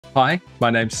Hi, my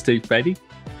name's Steve Baty.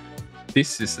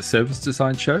 This is the Service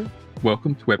Design Show.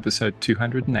 Welcome to episode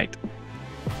 208.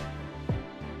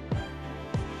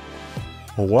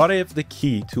 What if the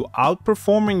key to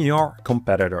outperforming your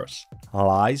competitors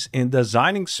lies in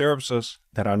designing services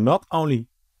that are not only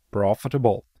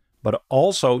profitable, but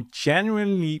also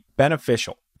genuinely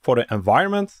beneficial for the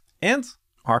environment and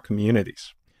our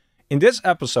communities? In this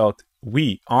episode,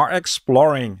 we are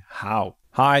exploring how.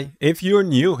 Hi, if you're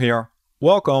new here,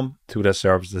 welcome to the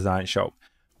Service Design Show,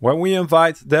 where we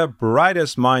invite the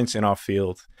brightest minds in our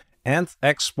field and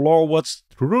explore what's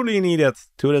truly needed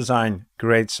to design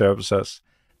great services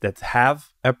that have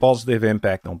a positive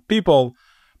impact on people,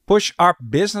 push our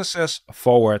businesses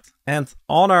forward, and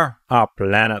honor our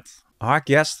planet. Our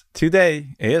guest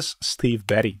today is Steve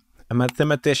Baty, a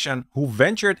mathematician who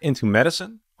ventured into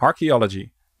medicine,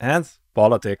 archaeology, and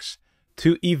politics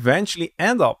to eventually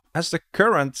end up as the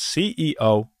current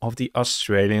CEO of the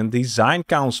Australian Design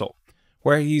Council,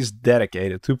 where he's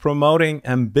dedicated to promoting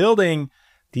and building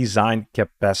design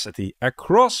capacity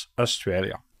across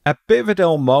Australia. A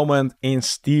pivotal moment in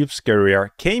Steve's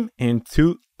career came in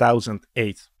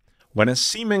 2008, when a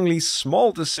seemingly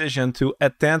small decision to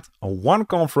attend one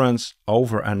conference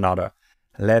over another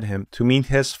led him to meet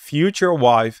his future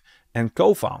wife and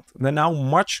co-found the now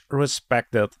much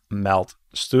respected Meld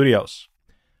Studios.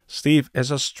 Steve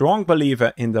is a strong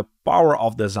believer in the power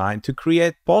of design to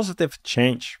create positive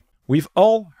change. We've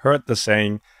all heard the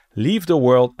saying, leave the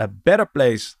world a better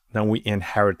place than we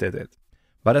inherited it.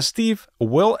 But as Steve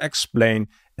will explain,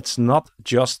 it's not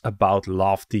just about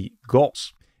lofty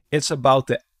goals. It's about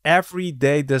the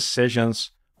everyday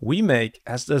decisions we make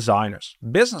as designers,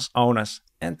 business owners,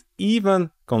 and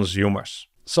even consumers.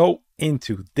 So in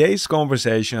today's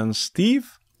conversation,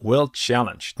 Steve will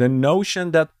challenge the notion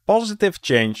that positive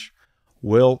change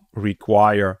will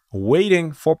require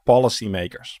waiting for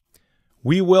policymakers.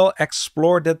 We will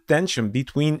explore the tension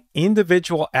between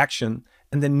individual action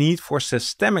and the need for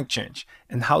systemic change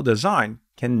and how design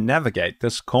can navigate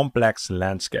this complex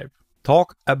landscape.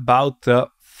 Talk about the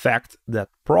fact that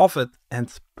profit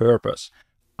and purpose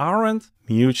aren't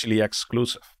mutually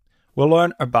exclusive. We'll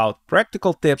learn about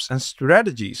practical tips and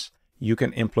strategies you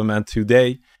can implement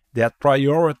today that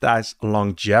prioritize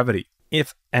longevity,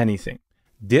 if anything.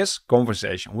 This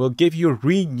conversation will give you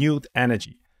renewed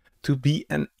energy to be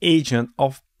an agent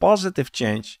of positive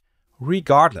change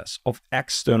regardless of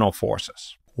external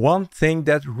forces. One thing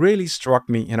that really struck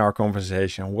me in our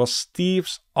conversation was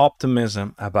Steve's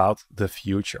optimism about the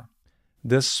future.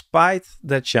 Despite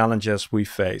the challenges we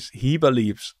face, he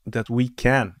believes that we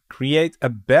can create a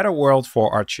better world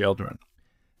for our children.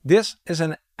 This is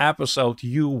an episode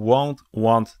you won't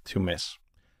want to miss.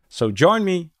 So join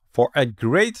me for a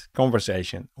great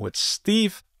conversation with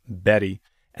Steve Baty,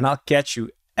 and I'll catch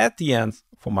you at the end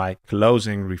for my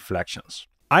closing reflections.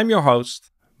 I'm your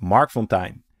host, Mark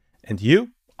Fontein, and you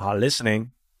are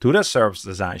listening to the Service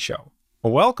Design Show.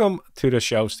 Welcome to the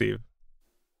show, Steve.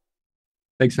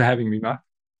 Thanks for having me, Mark.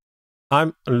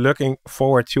 I'm looking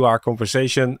forward to our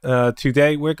conversation.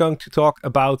 Today, we're going to talk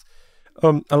about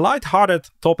a lighthearted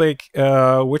topic,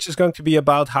 which is going to be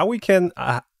about how we can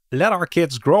let our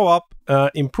kids grow up,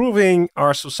 improving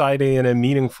our society in a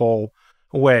meaningful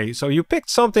way. So you picked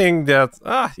something that,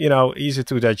 easy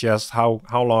to digest. How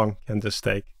long can this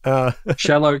take?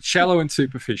 Shallow and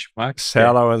superficial, Mark.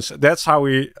 Shallow, and that's how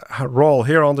we roll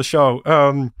here on the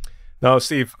show. No,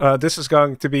 Steve, this is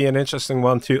going to be an interesting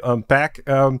one to unpack.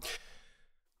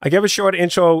 I gave a short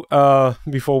intro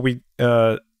before we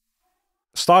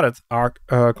started our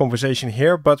conversation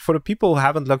here, but for the people who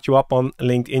haven't looked you up on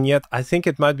LinkedIn yet, I think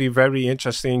it might be very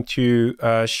interesting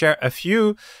to share a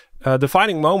few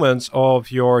defining moments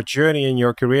of your journey in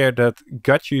your career that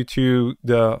got you to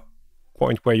the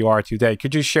point where you are today.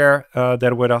 Could you share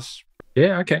that with us?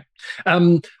 Yeah, okay.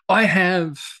 I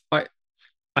have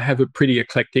a pretty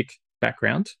eclectic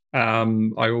background.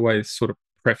 I always sort of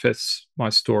preface my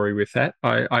story with that.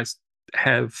 I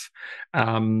have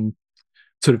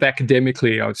sort of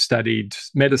academically, I've studied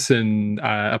medicine,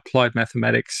 applied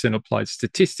mathematics and applied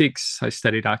statistics. I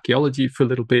studied archaeology for a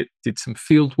little bit, did some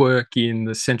field work in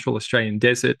the Central Australian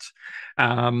desert.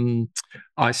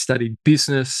 I studied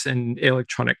business and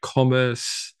electronic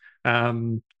commerce,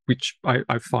 which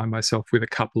I find myself with a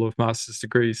couple of master's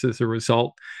degrees as a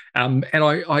result. And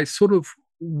I sort of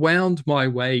wound my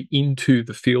way into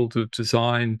the field of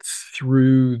design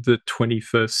through the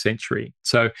 21st century.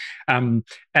 So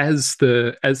as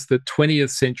the 20th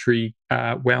century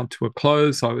wound to a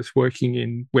close, I was working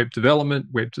in web development,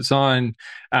 web design,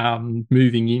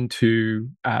 moving into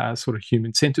sort of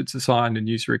human-centered design and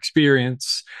user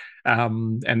experience.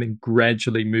 and then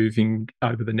gradually moving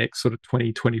over the next sort of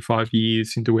 20, 25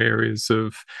 years into areas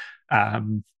of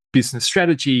business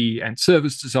strategy and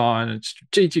service design and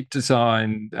strategic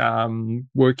design,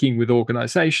 working with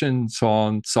organizations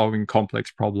on solving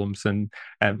complex problems and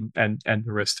the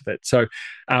rest of it. So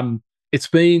it's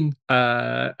been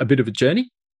a bit of a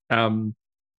journey,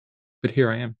 but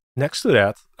here I am. Next to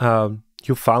that,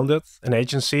 you founded an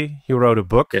agency, you wrote a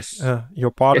book, Yes.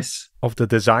 you're part Yes. of the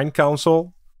design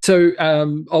council. So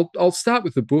I'll start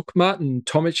with the book. Martin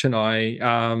Tomic and I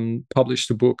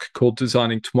published a book called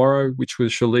Designing Tomorrow, which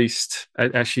was released,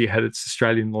 it actually had its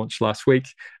Australian launch last week,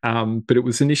 but it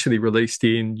was initially released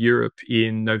in Europe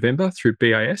in November through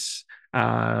BIS,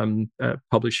 a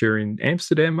publisher in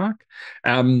Amsterdam, Mark.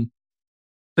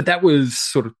 But that was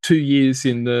sort of 2 years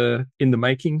in the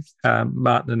making.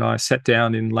 Martin and I sat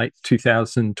down in late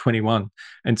 2021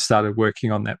 and started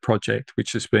working on that project,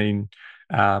 which has been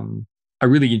a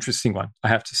really interesting one, I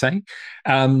have to say.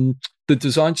 The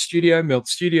design studio, Meld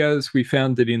Studios, we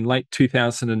founded in late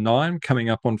 2009, coming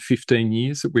up on 15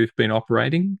 years that we've been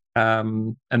operating.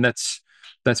 And that's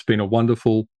been a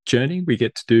wonderful journey. We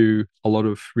get to do a lot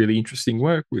of really interesting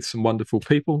work with some wonderful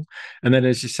people. And then,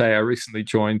 as you say, I recently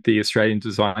joined the Australian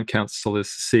Design Council as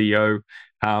the CEO,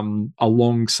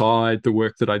 alongside the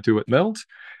work that I do at Meld.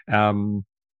 And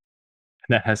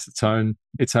that has its own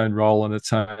role and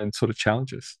its own sort of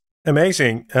challenges.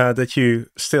 Amazing that you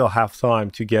still have time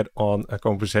to get on a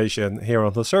conversation here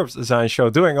on the Service Design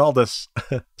Show, doing all this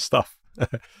stuff.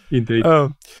 Indeed.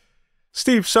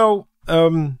 Steve, so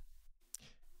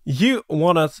you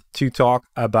wanted to talk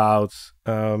about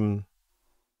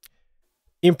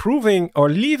improving or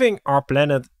leaving our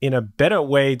planet in a better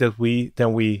way than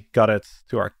we got it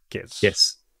to our kids.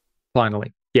 Yes,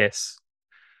 finally, yes.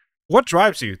 What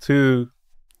drives you to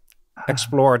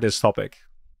explore this topic?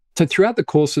 So throughout the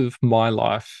course of my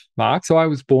life, Mark, so I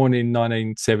was born in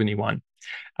 1971,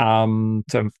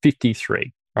 so I'm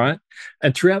 53, right?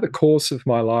 And throughout the course of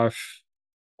my life,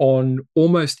 on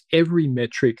almost every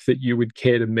metric that you would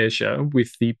care to measure,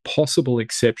 with the possible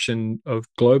exception of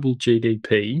global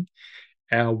GDP,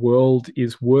 our world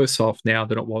is worse off now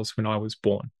than it was when I was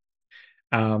born.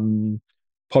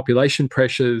 Population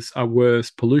pressures are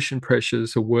worse, pollution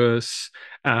pressures are worse.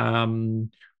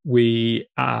 We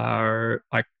are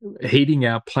like heating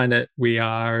our planet. We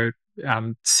are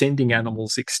sending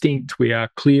animals extinct. We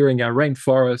are clearing our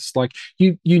rainforests. Like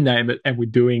you name it, and we're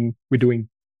doing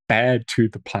bad to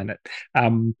the planet.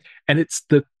 And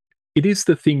it is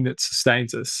the thing that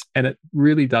sustains us, and it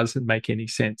really doesn't make any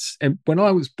sense. And when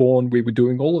I was born, we were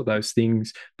doing all of those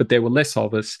things, but there were less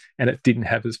of us, and it didn't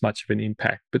have as much of an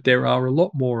impact. But there are a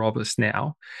lot more of us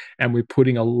now, and we're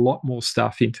putting a lot more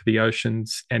stuff into the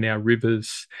oceans and our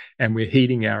rivers, and we're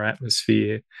heating our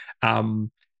atmosphere.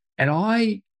 And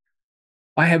I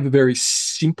have a very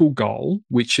simple goal,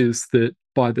 which is that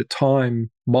by the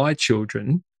time my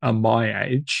children are my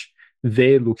age,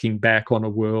 they're looking back on a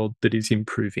world that is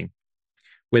improving,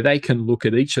 where they can look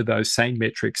at each of those same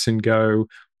metrics and go,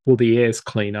 well, the air's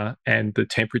cleaner and the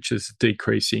temperatures are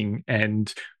decreasing,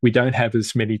 and we don't have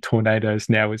as many tornadoes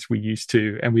now as we used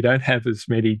to, and we don't have as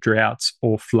many droughts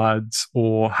or floods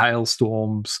or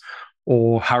hailstorms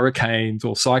or hurricanes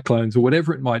or cyclones or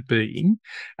whatever it might be.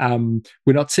 We're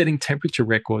not setting temperature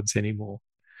records anymore.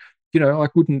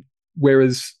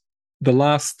 Whereas the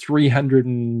last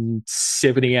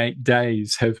 378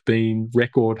 days have been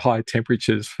record high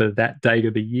temperatures for that date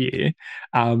of the year.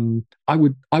 I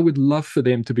would love for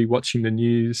them to be watching the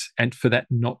news and for that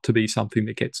not to be something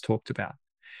that gets talked about.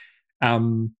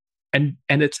 And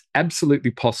it's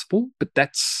absolutely possible, but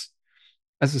that's,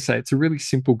 as I say, it's a really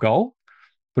simple goal.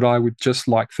 But I would just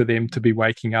like for them to be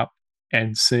waking up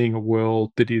and seeing a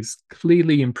world that is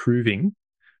clearly improving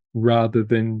rather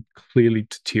than clearly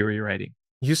deteriorating.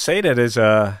 You say that it's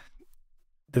a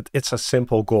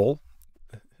simple goal.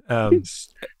 It's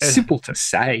simple to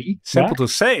say. Simple to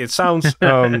say. It sounds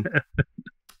it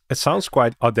sounds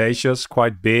quite audacious,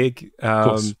 quite big.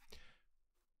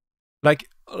 Like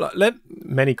let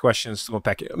many questions to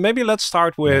unpack. Maybe let's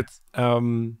start with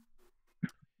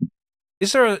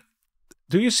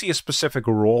do you see a specific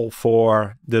role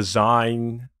for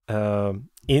design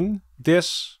in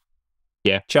this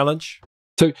challenge?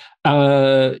 So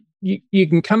you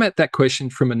can come at that question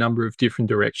from a number of different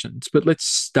directions, but let's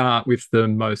start with the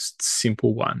most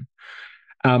simple one.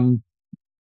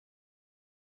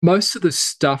 Most of the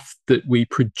stuff that we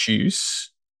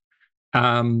produce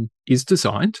is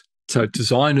designed. So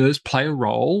designers play a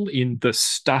role in the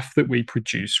stuff that we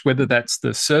produce, whether that's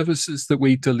the services that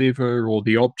we deliver or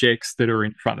the objects that are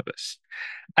in front of us.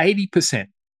 80%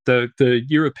 The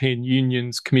European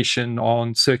Union's Commission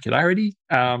on Circularity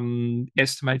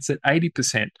estimates that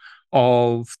 80%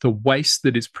 of the waste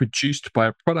that is produced by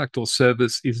a product or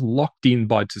service is locked in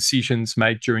by decisions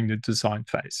made during the design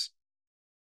phase.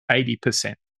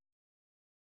 80%.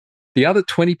 The other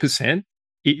 20%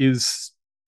 is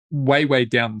way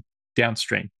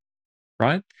downstream,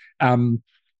 right? And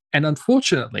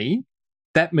unfortunately,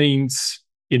 that means,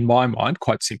 in my mind,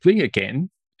 quite simply, again,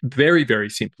 very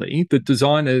simply, the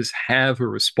designers have a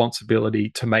responsibility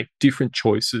to make different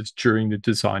choices during the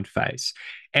design phase.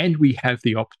 And we have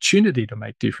the opportunity to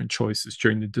make different choices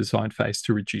during the design phase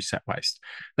to reduce that waste.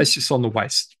 That's just on the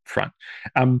waste front.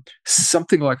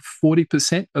 Something like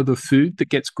 40% of the food that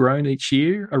gets grown each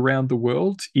year around the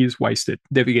world is wasted,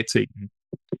 never gets eaten.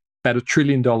 About $1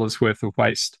 trillion worth of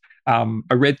waste. I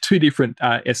read two different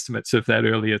estimates of that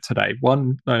earlier today.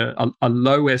 One, a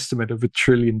low estimate of $1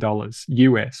 trillion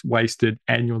US wasted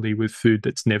annually with food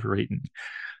that's never eaten.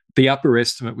 The upper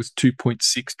estimate was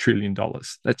 $2.6 trillion.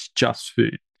 That's just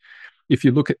food. If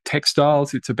you look at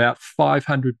textiles, it's about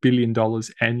 $500 billion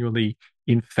annually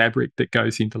in fabric that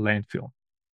goes into landfill.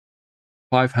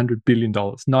 $500 billion,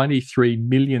 93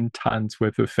 million tons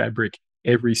worth of fabric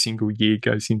every single year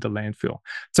goes into landfill.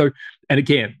 So, and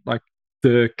again, like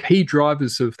the key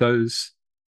drivers of those,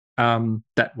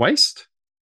 that waste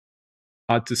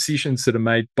are decisions that are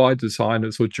made by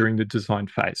designers or during the design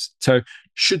phase. So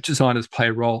should designers play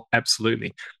a role?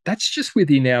 Absolutely. That's just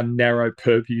within our narrow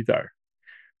purview though.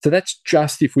 So that's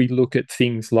just if we look at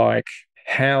things like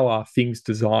how are things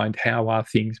designed, how are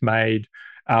things made,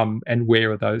 and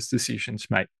where are those decisions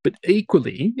made. But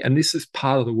equally, and this is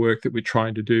part of the work that we're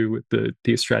trying to do with the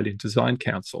Australian Design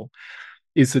Council,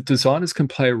 is that designers can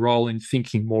play a role in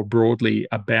thinking more broadly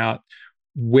about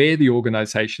where the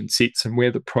organization sits and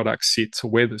where the product sits or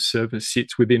where the service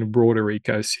sits within a broader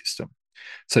ecosystem.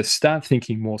 So start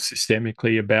thinking more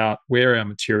systemically about where our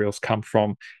materials come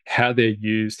from, how they're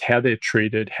used, how they're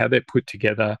treated, how they're put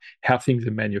together, how things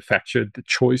are manufactured, the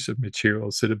choice of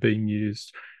materials that are being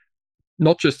used,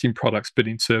 not just in products, but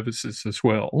in services as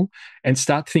well, and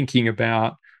start thinking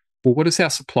about, well, what does our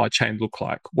supply chain look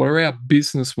like? What are our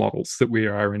business models that we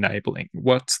are enabling?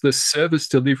 What's the service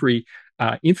delivery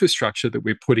infrastructure that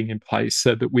we're putting in place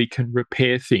so that we can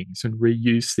repair things and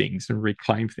reuse things and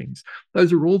reclaim things?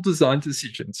 Those are all design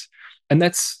decisions. And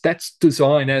that's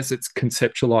design as it's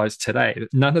conceptualized today.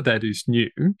 None of that is new,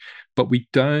 but we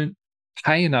don't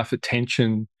pay enough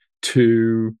attention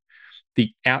to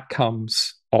the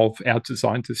outcomes of our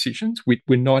design decisions.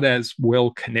 We're not as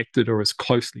well connected or as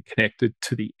closely connected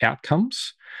to the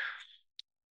outcomes.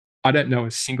 I don't know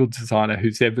a single designer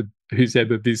who's ever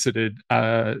visited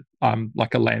like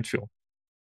a landfill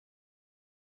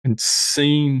and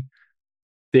seen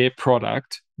their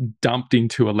product dumped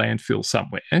into a landfill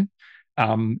somewhere,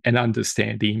 and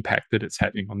understand the impact that it's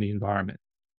having on the environment.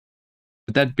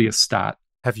 But that'd be a start.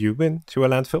 Have you been to a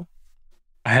landfill?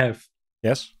 I have.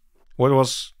 Yes. What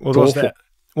was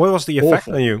the effect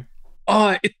on you?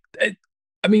 Oh,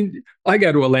 I mean, I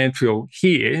go to a landfill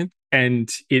here, and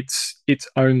it's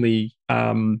only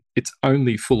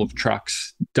full of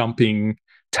trucks dumping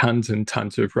tons and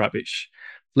tons of rubbish.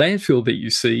 Landfill that you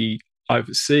see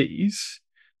overseas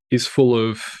is full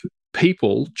of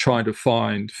people trying to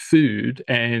find food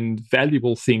and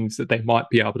valuable things that they might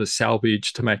be able to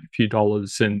salvage to make a few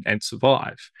dollars and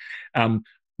survive.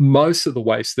 Most of the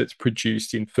waste that's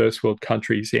produced in first world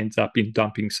countries ends up in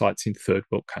dumping sites in third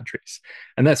world countries.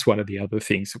 And that's one of the other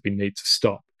things that we need to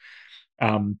stop.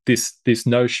 This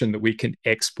notion that we can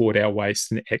export our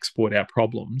waste and export our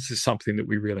problems is something that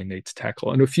we really need to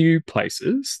tackle. And a few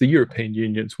places, the European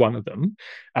Union's one of them,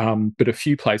 but a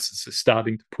few places are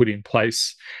starting to put in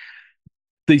place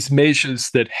these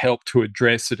measures that help to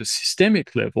address at a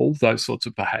systemic level those sorts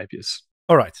of behaviors.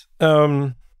 All right.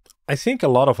 I think a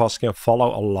lot of us can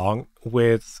follow along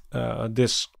with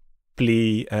this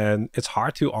plea, and it's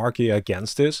hard to argue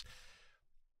against this.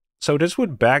 So this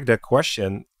would beg the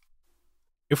question,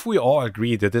 if we all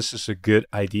agree that this is a good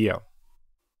idea,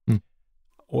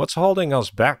 what's holding us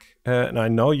back? And I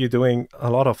know you're doing a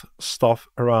lot of stuff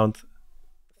around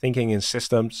thinking in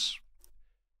systems.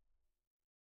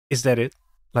 Is that it?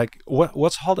 Like,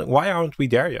 what's holding? Why aren't we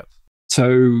there yet?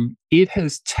 So it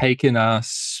has taken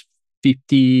us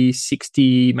 50,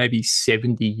 60, maybe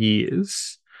 70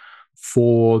 years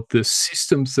for the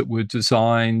systems that were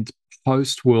designed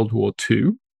post World War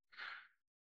II,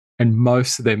 and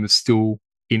most of them are still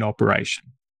in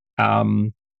operation,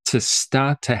 to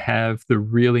start to have the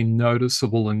really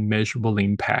noticeable and measurable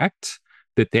impact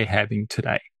that they're having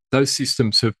today. Those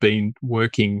systems have been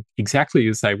working exactly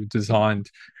as they were designed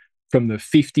from the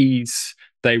 50s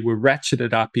They were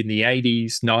ratcheted up in the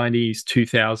 80s, 90s,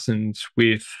 2000s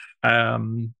with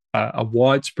a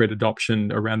widespread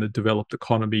adoption around the developed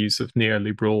economies of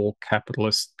neoliberal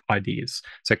capitalist ideas.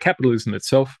 So capitalism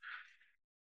itself,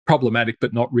 problematic,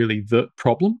 but not really the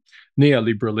problem.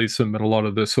 Neoliberalism and a lot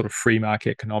of the sort of free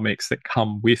market economics that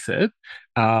come with it,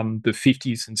 the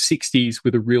 50s and 60s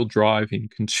with a real drive in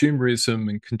consumerism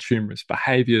and consumerist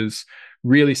behaviors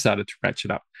really started to ratchet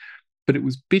up. But it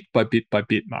was bit by bit by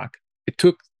bit, Mark. It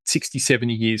took 60,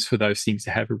 70 years for those things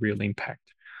to have a real impact.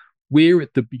 We're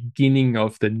at the beginning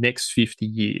of the next 50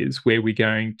 years where we're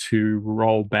going to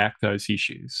roll back those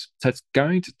issues. So it's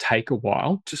going to take a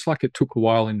while, just like it took a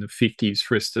while in the 50s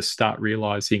for us to start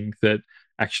realizing that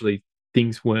actually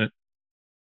things weren't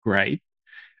great.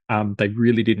 They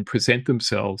really didn't present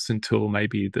themselves until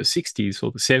maybe the 60s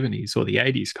or the 70s or the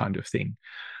 80s kind of thing.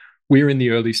 We're in the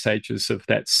early stages of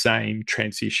that same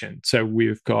transition. So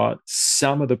we've got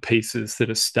some of the pieces that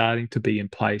are starting to be in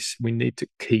place. We need to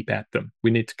keep at them.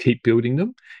 We need to keep building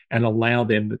them and allow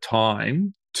them the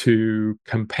time to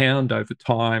compound over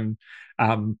time,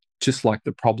 just like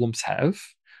the problems have.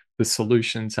 The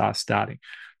solutions are starting.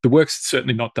 The work's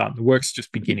certainly not done. The work's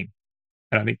just beginning.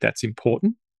 And I think that's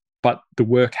important. But the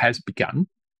work has begun.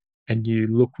 And you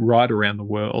look right around the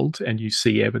world and you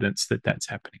see evidence that that's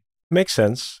happening. Makes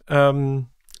sense. I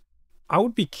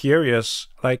would be curious,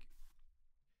 like,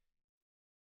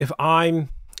 if I'm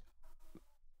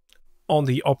on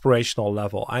the operational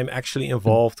level, I'm actually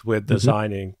involved with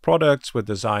designing products, with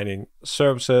designing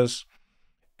services,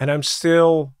 and I'm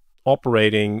still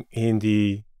operating in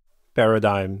the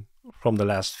paradigm from the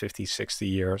last 50, 60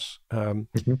 years.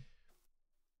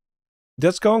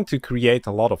 That's going to create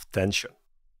a lot of tension.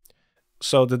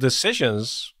 So the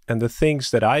decisions and the things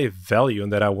that I value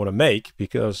and that I want to make,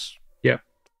 because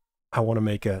I want to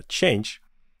make a change,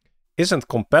 isn't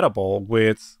compatible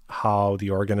with how the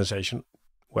organization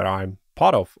where I'm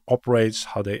part of operates,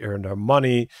 how they earn their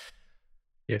money.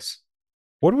 Yes.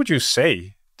 What would you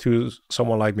say to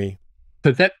someone like me?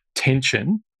 So that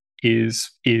tension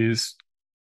is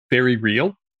very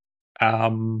real,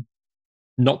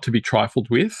 not to be trifled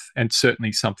with, and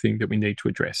certainly something that we need to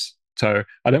address. So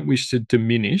I don't wish to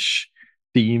diminish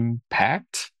the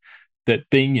impact that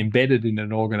being embedded in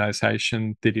an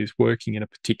organization that is working in a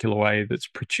particular way, that's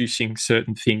producing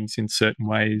certain things in certain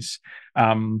ways,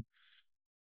 and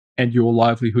your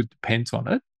livelihood depends on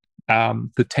it,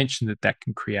 the tension that that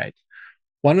can create.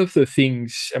 One of the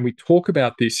things, and we talk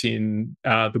about this in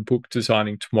the book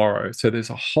Designing Tomorrow, so there's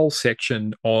a whole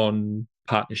section on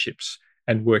partnerships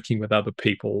and working with other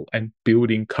people and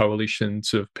building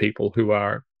coalitions of people who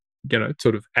are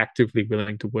sort of actively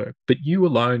willing to work. But you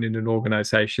alone in an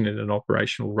organization in an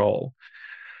operational role,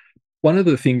 one of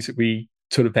the things that we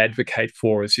sort of advocate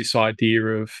for is this idea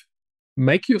of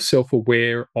make yourself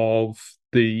aware of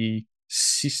the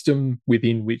system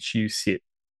within which you sit.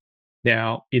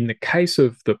 Now, in the case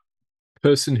of the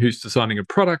person who's designing a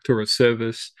product or a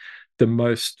service, the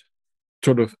most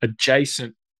sort of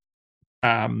adjacent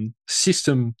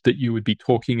system that you would be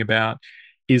talking about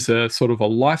is a sort of a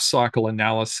life cycle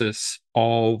analysis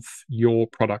of your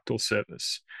product or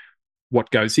service. What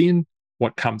goes in,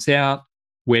 what comes out,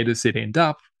 where does it end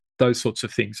up, those sorts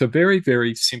of things. A very,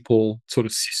 very simple sort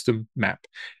of system map.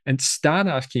 And start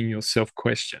asking yourself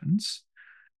questions.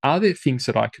 Are there things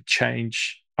that I could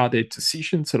change? Are there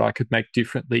decisions that I could make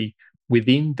differently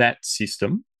within that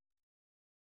system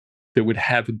that would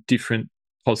have a different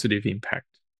positive impact?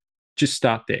 Just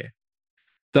start there.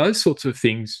 Those sorts of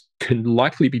things can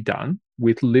likely be done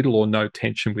with little or no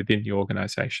tension within the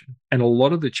organization. And a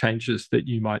lot of the changes that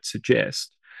you might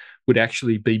suggest would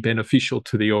actually be beneficial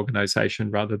to the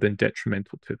organization rather than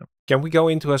detrimental to them. Can we go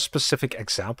into a specific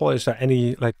example? Is there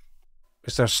any,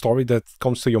 is there a story that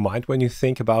comes to your mind when you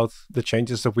think about the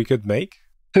changes that we could make?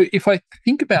 So if I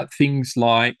think about things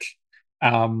like,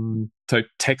 so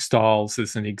textiles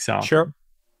as an example. Sure.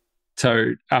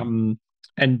 So,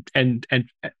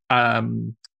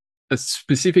 a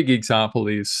specific example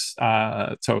is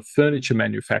so a furniture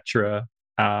manufacturer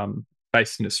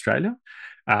based in Australia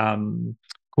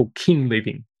called King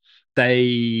Living.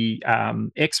 They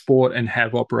export and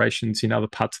have operations in other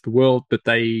parts of the world, but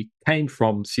they came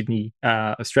from Sydney,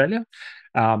 Australia,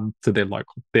 so they're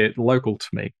local. They're local to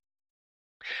me.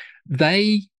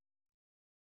 They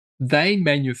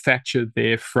manufacture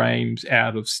their frames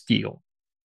out of steel.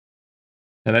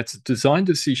 Now, that's a design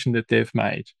decision that they've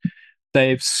made.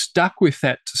 They've stuck with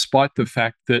that despite the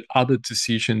fact that other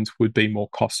decisions would be more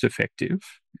cost effective.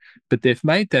 But they've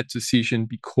made that decision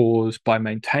because by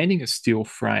maintaining a steel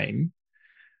frame,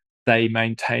 they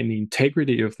maintain the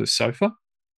integrity of the sofa,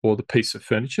 or the piece of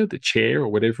furniture, the chair or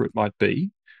whatever it might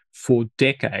be, for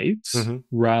decades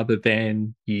rather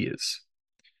than years.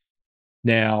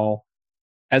 Now,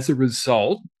 as a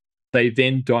result, they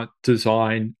then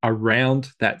design around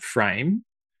that frame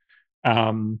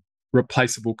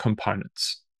replaceable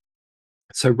components.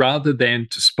 So rather than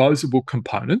disposable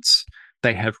components,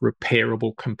 they have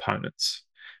repairable components,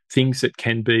 things that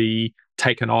can be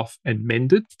taken off and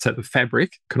mended. So the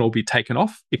fabric can all be taken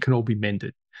off, it can all be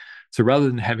mended. So rather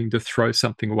than having to throw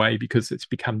something away because it's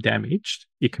become damaged,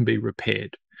 it can be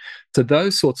repaired. So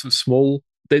those sorts of small,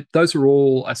 those are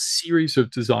all a series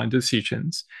of design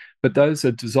decisions, but those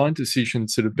are design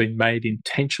decisions that have been made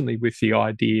intentionally with the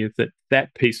idea that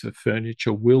that piece of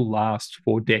furniture will last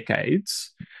for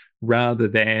decades rather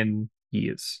than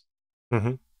years.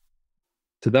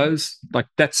 So those, like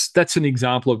that's an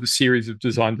example of a series of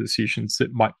design decisions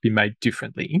that might be made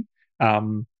differently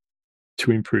to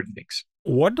improve things.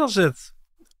 What does it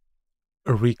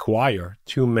require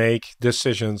to make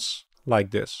decisions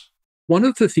like this? One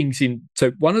of the things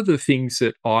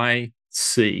that I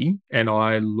see and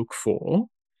I look for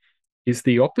is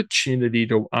the opportunity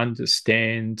to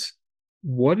understand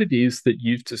what it is that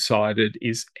you've decided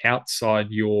is outside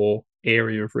your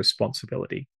area of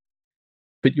responsibility,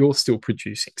 but you're still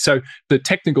producing. So the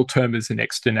technical term is an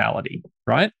externality,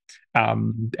 right?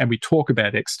 And we talk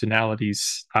about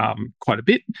externalities quite a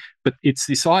bit, but it's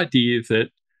this idea that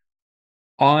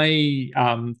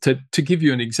to give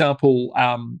you an example,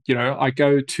 I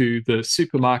go to the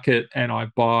supermarket and I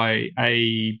buy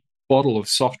a bottle of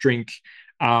soft drink.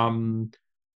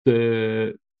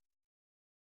 The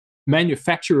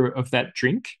manufacturer of that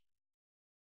drink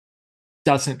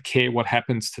doesn't care what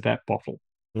happens to that bottle,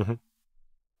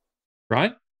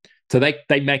 right? So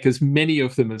they make as many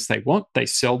of them as they want, they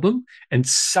sell them, and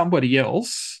somebody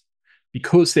else,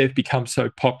 because they've become so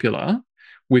popular,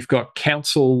 we've got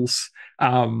councils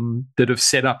that have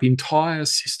set up entire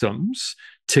systems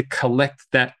to collect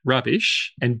that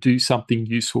rubbish and do something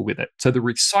useful with it. So the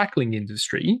recycling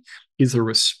industry is a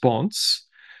response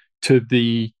to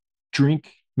the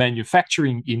drink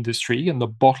manufacturing industry and the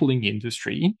bottling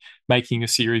industry making a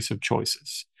series of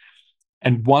choices.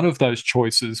 And one of those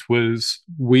choices was,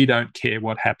 we don't care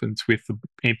what happens with the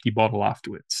empty bottle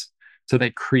afterwards. So they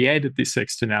created this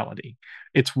externality.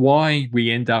 It's why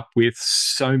we end up with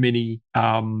so many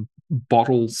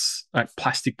bottles, like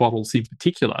plastic bottles in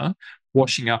particular,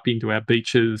 washing up into our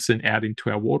beaches and out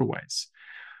into our waterways.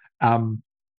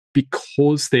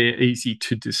 Because they're easy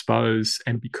to dispose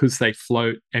and because they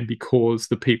float and because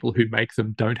the people who make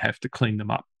them don't have to clean them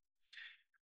up.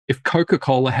 If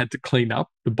Coca-Cola had to clean up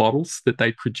the bottles that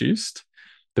they produced,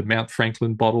 the Mount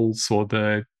Franklin bottles or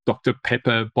the Dr.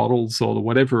 Pepper bottles or the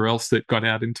whatever else that got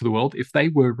out into the world, if they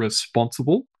were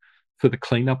responsible for the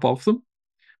cleanup of them,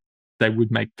 they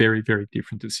would make very, very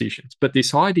different decisions. But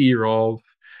this idea of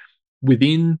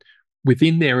within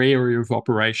their area of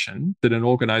operation, that an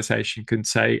organization can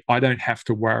say, I don't have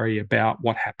to worry about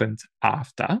what happens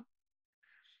after,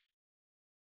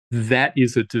 that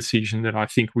is a decision that I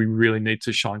think we really need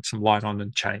to shine some light on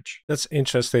and change. That's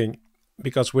interesting,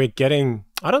 because we're getting,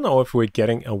 I don't know if we're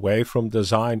getting away from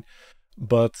design,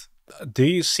 but do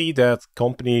you see that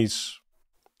companies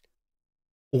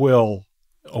will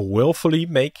willfully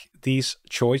make these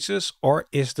choices, or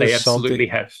is this They absolutely something...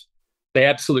 have. They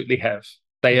absolutely have.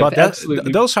 They have But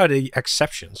absolutely. those are the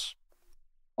exceptions.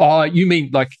 You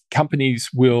mean like companies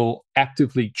will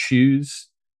actively choose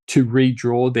to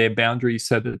redraw their boundaries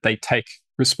so that they take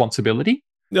responsibility?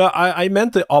 No, I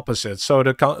meant the opposite. So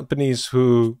the companies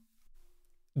who...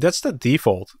 That's the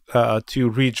default,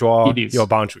 to redraw your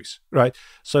boundaries, right?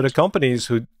 So the companies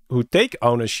who take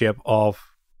ownership of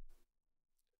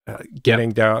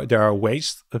getting their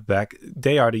waste back,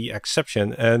 they are the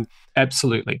exception. And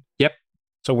absolutely, yep.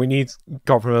 So we need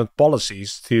government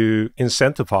policies to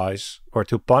incentivize or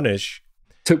to punish.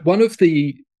 So one of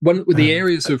the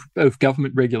areas of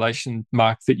government regulation,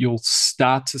 Mark, that you'll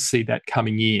start to see that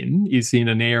coming in is in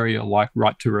an area like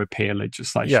right to repair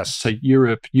legislation. Yes. So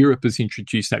Europe has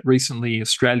introduced that recently.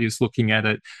 Australia's looking at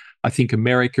it. I think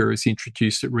America has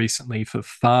introduced it recently for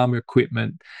farm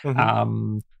equipment.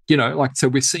 So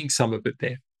we're seeing some of it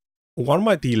there. One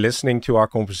might be listening to our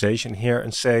conversation here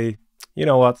and say, you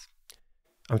know what?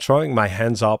 I'm throwing my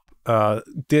hands up.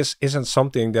 This isn't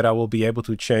something that I will be able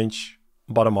to change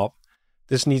bottom up.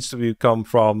 This needs to come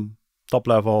from top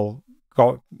level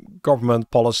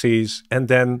government policies. And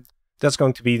then that's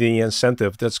going to be the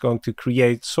incentive. That's going to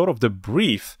create sort of the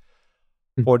brief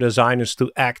for designers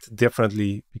to act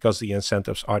differently because the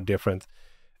incentives are different.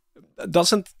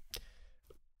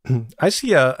 I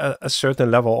see a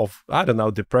certain level of, I don't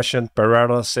know, depression,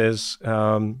 paralysis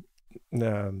in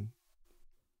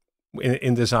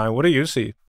design. What do you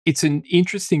see? It's an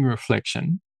interesting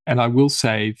reflection, and I will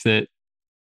say that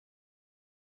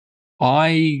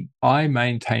I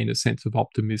maintain a sense of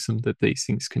optimism that these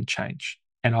things can change.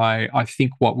 And I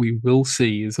think what we will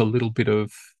see is a little bit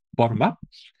of bottom up,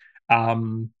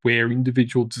 where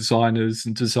individual designers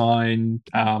and design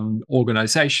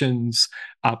organizations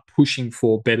are pushing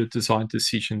for better design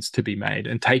decisions to be made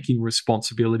and taking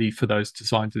responsibility for those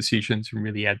design decisions and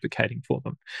really advocating for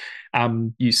them.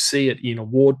 You see it in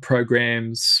award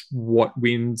programs, what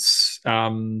wins,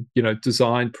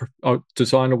 design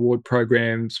award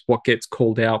programs, what gets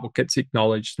called out, what gets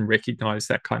acknowledged and recognized,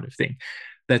 that kind of thing.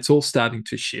 That's all starting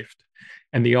to shift.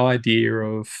 And the idea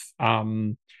of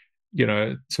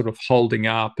sort of holding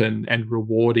up and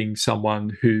rewarding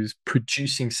someone who's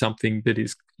producing something that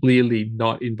is clearly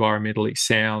not environmentally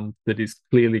sound, that is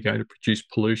clearly going to produce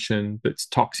pollution, that's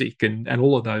toxic, and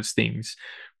all of those things,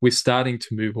 we're starting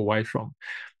to move away from.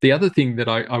 The other thing that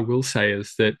I will say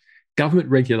is that government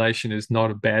regulation is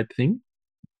not a bad thing.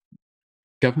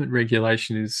 Government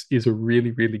regulation is a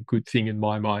really, really good thing in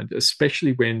my mind,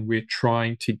 especially when we're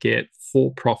trying to get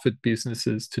for-profit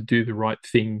businesses to do the right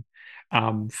thing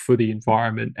for the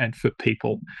environment and for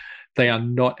people. They are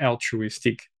not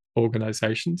altruistic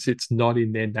organizations. It's not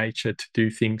in their nature to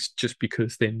do things just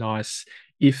because they're nice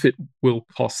if it will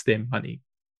cost them money.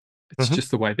 It's Mm-hmm.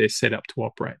 just the way they're set up to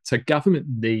operate. So government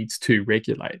needs to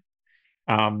regulate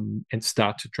and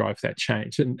start to drive that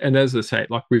change. And as I say,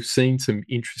 like we've seen some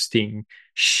interesting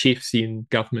shifts in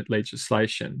government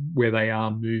legislation where they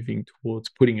are moving towards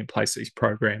putting in place these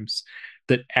programs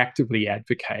that actively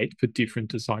advocate for different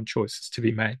design choices to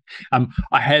be made.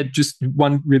 I had just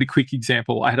one really quick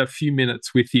example. I had a few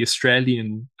minutes with the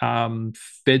Australian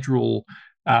federal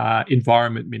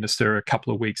environment minister a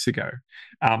couple of weeks ago.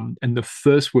 And the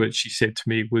first word she said to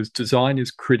me was, design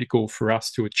is critical for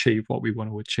us to achieve what we want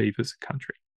to achieve as a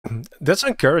country. That's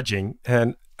encouraging.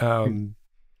 And I'm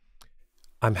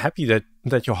happy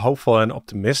that you're hopeful and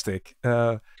optimistic.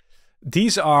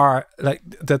 These are like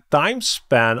the time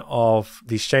span of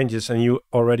these changes, and you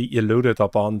already alluded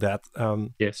upon that.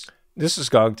 Yes. This is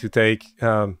going to take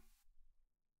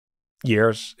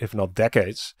years, if not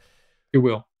decades. It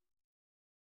will.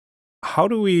 How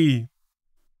do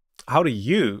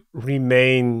you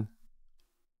remain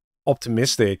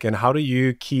optimistic, and how do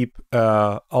you keep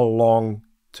a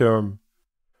long-term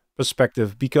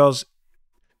perspective? Because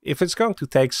if it's going to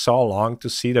take so long to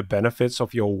see the benefits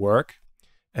of your work,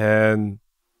 and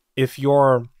if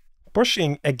you're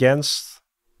pushing against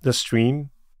the stream,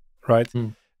 right?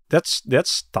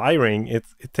 That's tiring. It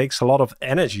takes a lot of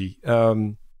energy.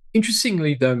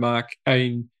 Interestingly, though, Mark, I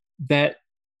mean, that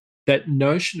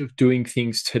notion of doing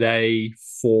things today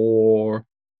for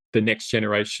the next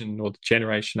generation or the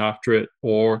generation after it,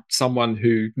 or someone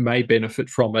who may benefit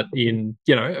from it in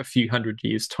a few hundred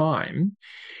years' time,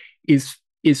 is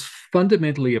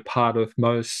fundamentally a part of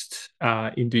most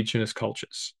indigenous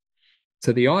cultures.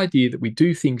 So the idea that we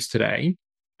do things today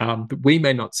that we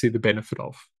may not see the benefit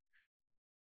of,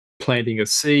 planting of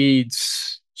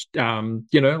seeds,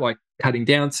 like cutting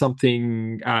down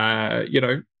something,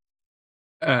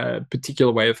 a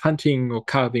particular way of hunting or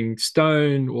carving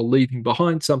stone or leaving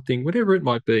behind something, whatever it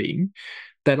might be,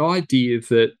 that idea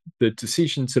that the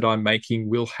decisions that I'm making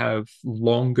will have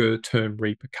longer term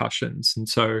repercussions. And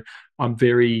so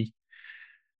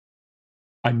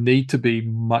I need to be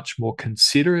much more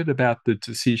considerate about the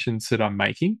decisions that I'm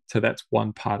making. So that's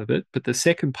one part of it. But the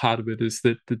second part of it is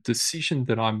that the decision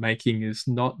that I'm making is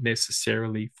not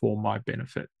necessarily for my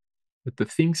benefit, but the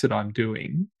things that I'm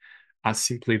doing are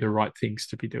simply the right things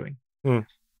to be doing. Mm.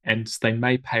 And they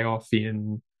may pay off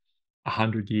in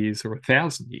 100 years or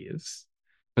 1,000 years,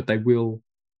 but they will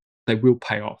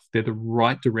pay off. They're the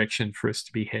right direction for us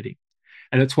to be heading.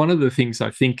 And it's one of the things I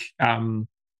think, and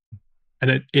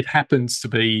it happens to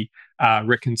be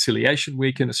Reconciliation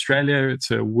Week in Australia. It's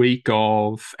a week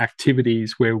of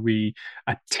activities where we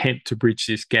attempt to bridge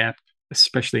this gap,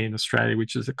 especially in Australia,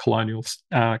 which is a colonial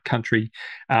country,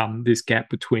 this gap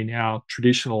between our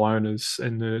traditional owners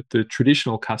and the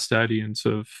traditional custodians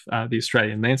of the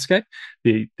Australian landscape,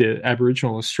 the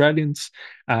Aboriginal Australians,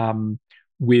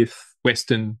 with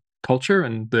Western culture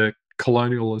and the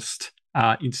colonialist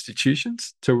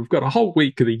institutions. So we've got a whole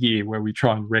week of the year where we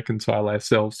try and reconcile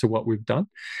ourselves to what we've done.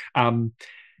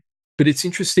 But it's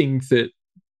interesting that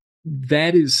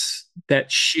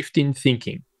shift in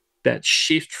thinking, that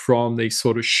shift from these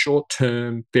sort of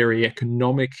short-term, very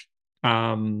economic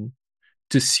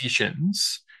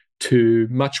decisions to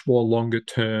much more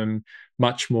longer-term,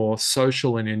 much more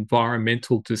social and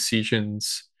environmental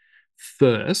decisions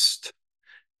first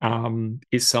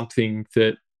is something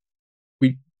that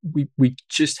we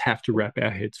just have to wrap our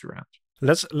heads around.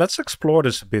 Let's explore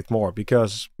this a bit more,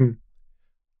 because Mm.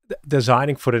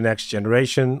 designing for the next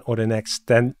generation or the next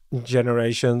 10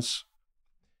 generations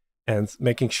and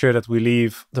making sure that we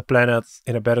leave the planet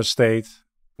in a better state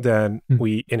than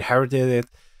we inherited it.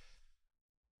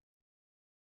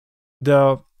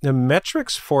 The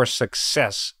metrics for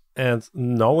success and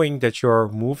knowing that you're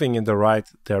moving in the right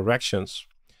directions,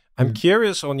 I'm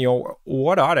curious on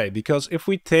what are they? Because if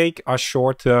we take our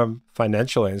short-term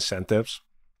financial incentives,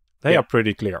 they are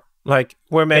pretty clear. Like,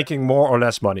 we're making more or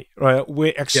less money, right?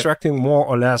 We're extracting more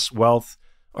or less wealth.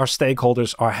 Our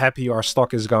stakeholders are happy. Our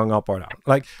stock is going up or down.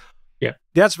 Like,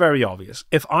 that's very obvious.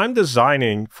 If I'm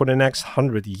designing for the next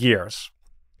 100 years,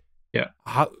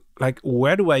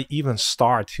 where do I even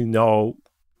start to know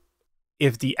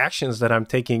if the actions that I'm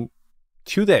taking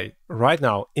today, right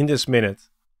now, in this minute,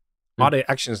 are the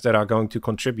actions that are going to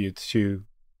contribute to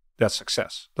that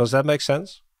success? Does that make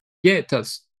sense? Yeah, it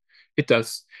does. It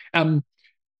does.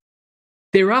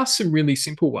 There are some really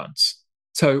simple ones.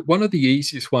 So one of the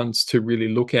easiest ones to really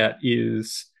look at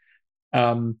is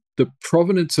the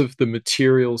provenance of the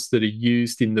materials that are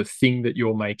used in the thing that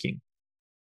you're making.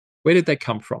 Where did they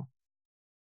come from?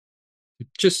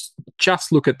 Just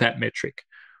look at that metric.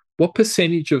 What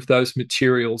percentage of those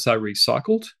materials are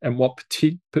recycled, and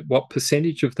what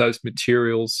percentage of those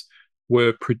materials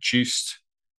were produced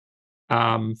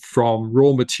from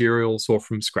raw materials or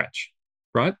from scratch,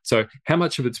 right? So how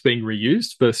much of it's being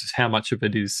reused versus how much of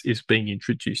it is being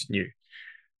introduced new.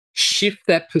 Shift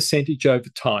that percentage over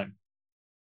time.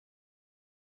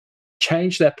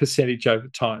 Change that percentage over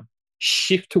time.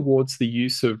 Shift towards the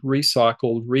use of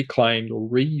recycled, reclaimed, or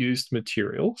reused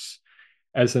materials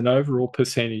as an overall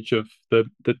percentage of the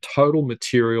total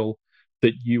material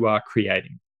that you are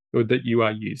creating or that you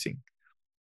are using.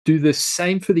 Do the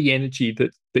same for the energy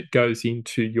that goes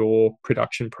into your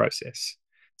production process.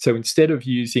 So instead of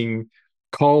using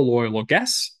coal, oil, or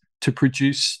gas to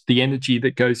produce the energy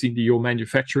that goes into your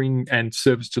manufacturing and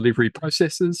service delivery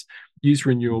processes, use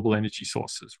renewable energy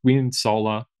sources. Wind,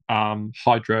 solar,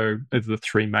 hydro are the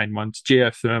three main ones.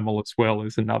 Geothermal as well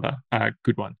is another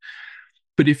good one.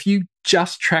 But if you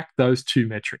just track those two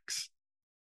metrics,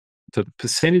 so the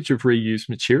percentage of reused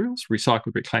materials,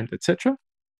 recycled, reclaimed, etc.,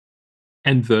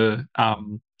 and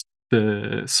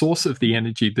the source of the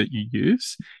energy that you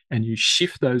use, and you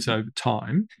shift those over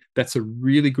time, that's a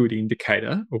really good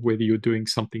indicator of whether you're doing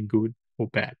something good or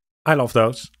bad. I love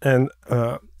those. And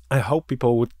I hope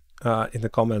people would, in the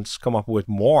comments, come up with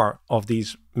more of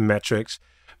these metrics.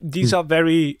 These are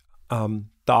very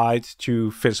tied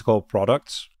to physical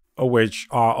products, which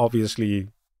are obviously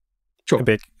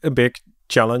a big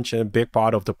challenge and a big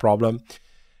part of the problem.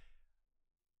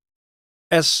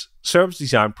 As service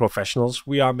design professionals,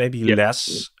 we are maybe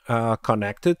less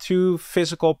connected to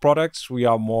physical products. We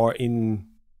are more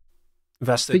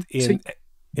invested in...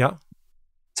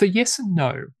 So yes and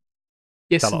no.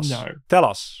 Yes Tell and us. no. Tell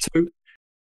us. So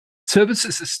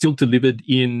services are still delivered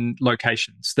in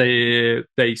locations. They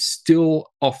still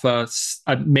offer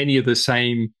many of the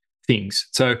same things.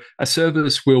 So a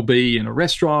service will be in a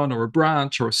restaurant or a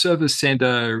branch or a service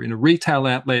center, in a retail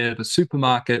outlet, a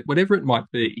supermarket, whatever it might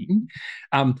be.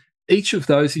 Each of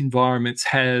those environments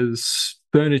has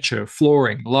furniture,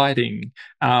 flooring, lighting,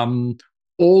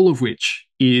 all of which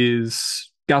is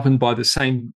governed by the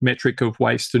same metric of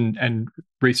waste and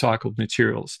recycled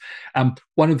materials.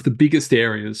 One of the biggest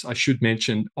areas, I should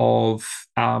mention, of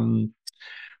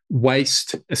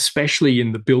waste, especially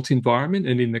in the built environment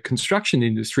and in the construction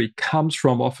industry, comes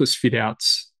from office fit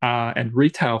outs and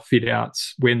retail fit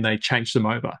outs when they change them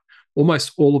over.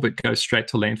 Almost all of it goes straight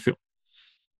to landfill.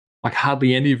 Like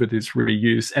hardly any of it is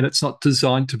reused, and it's not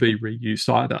designed to be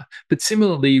reused either. But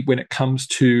similarly, when it comes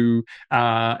to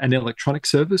an electronic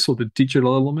service or the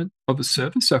digital element of a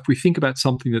service, so if we think about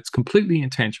something that's completely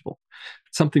intangible,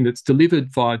 something that's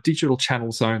delivered via digital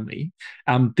channels only,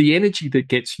 the energy that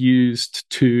gets used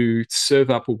to serve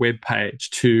up a web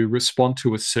page, to respond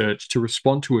to a search, to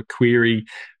respond to a query,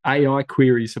 AI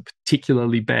queries are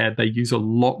particularly bad. They use a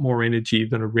lot more energy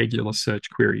than a regular search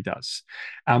query does.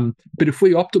 But if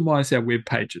we optimize our web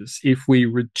pages, if we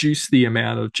reduce the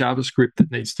amount of JavaScript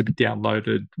that needs to be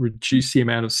downloaded, reduce the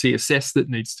amount of CSS that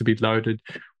needs to be loaded,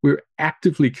 we're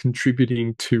actively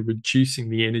contributing to reducing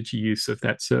the energy use of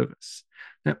that service.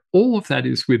 Now, all of that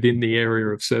is within the area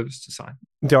of service design.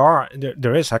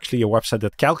 There is actually a website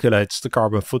that calculates the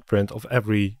carbon footprint of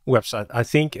every website, I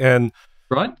think, and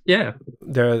right? Yeah.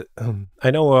 There,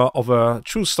 I know of a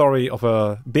true story of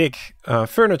a big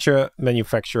furniture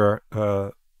manufacturer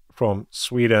from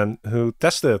Sweden who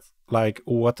tested like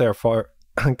what their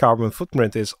carbon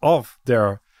footprint is of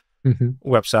their Hmm.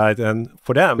 website, and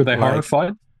for Were them, they like,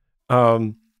 horrified?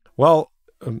 um, well,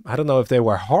 I don't know if they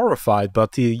were horrified,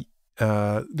 but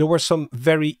there were some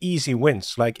very easy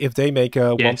wins. Like if they make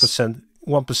a Yes.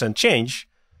 1% change,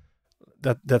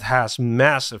 that has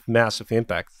massive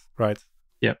impact, right?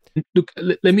 Yeah. Look,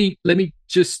 let me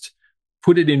just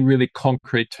put it in really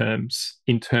concrete terms,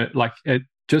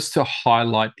 just to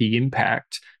highlight the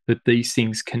impact that these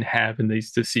things can have and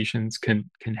these decisions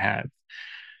can have.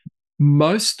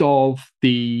 Most of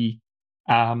the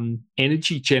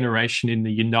energy generation in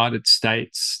the United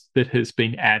States that has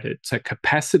been added, so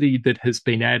capacity that has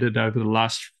been added over the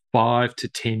last 5 to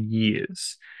 10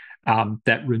 years,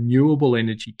 that renewable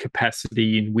energy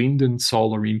capacity in wind and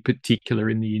solar, in particular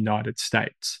in the United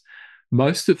States,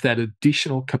 most of that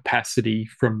additional capacity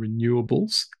from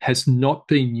renewables has not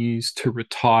been used to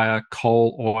retire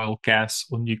coal, oil, gas,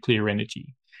 or nuclear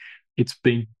energy. It's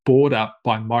been bought up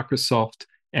by Microsoft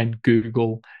and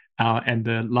Google and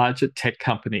the larger tech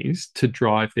companies to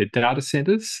drive their data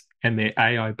centers and their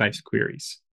AI-based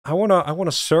queries. I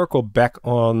wanna circle back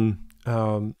on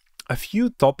a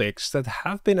few topics that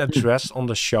have been Mm. addressed on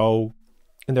the show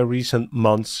in the recent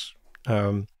months,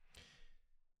 um,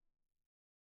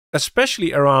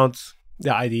 especially around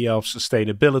the idea of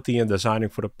sustainability and designing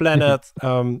for the planet.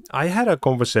 I had a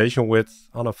conversation with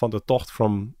Anna van der Tocht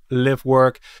from Live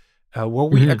Work, where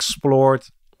we Mhm. explored,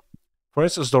 for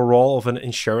instance, the role of an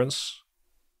insurance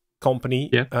company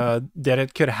Yeah. that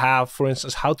it could have, for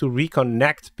instance, how to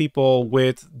reconnect people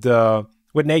with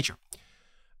nature.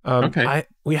 Okay.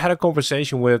 We had a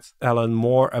conversation with Alan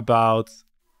more about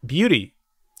beauty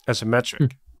as a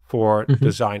metric for Mm-hmm.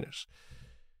 designers.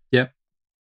 Yeah.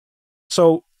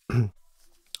 So,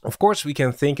 of course, we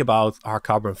can think about our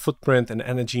carbon footprint and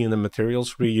energy and the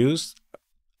materials reused.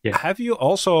 Yeah. Have you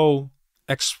also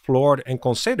explored and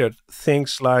considered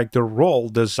things like the role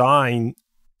designers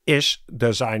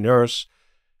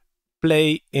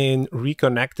play in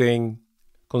reconnecting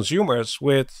consumers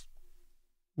with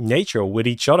nature, with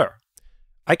each other?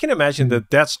 I can imagine Mm. that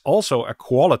that's also a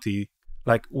quality.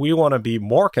 Like we want to be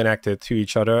more connected to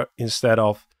each other instead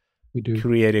of We do.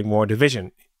 creating more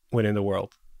division within the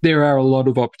world. There are a lot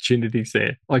of opportunities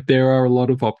there. Like there are a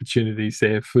lot of opportunities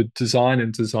there for design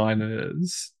and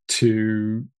designers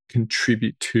to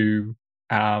contribute to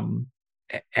um,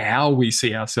 how we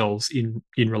see ourselves in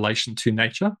relation to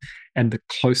nature and the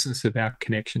closeness of our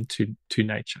connection to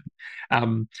nature.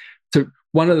 Um, so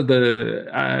one of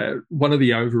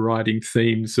the overriding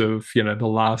themes of the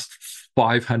last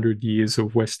 500 years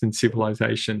of Western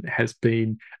civilization has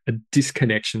been a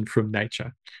disconnection from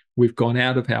nature. We've gone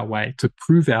out of our way to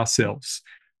prove ourselves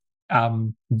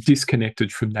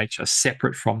disconnected from nature,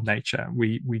 separate from nature.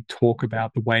 We talk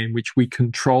about the way in which we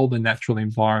control the natural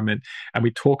environment, and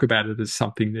we talk about it as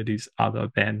something that is other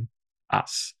than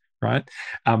us, right?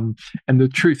 And the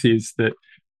truth is that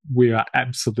we are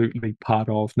absolutely part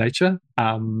of nature.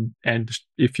 And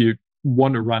if you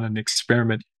want to run an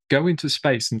experiment, go into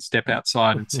space and step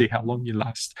outside and see how long you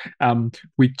last.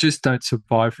 We just don't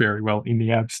survive very well in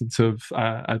the absence of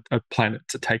a planet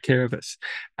to take care of us.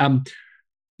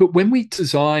 But when we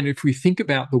design, if we think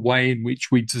about the way in which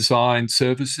we design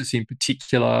services in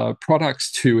particular,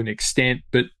 products to an extent,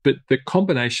 but the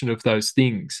combination of those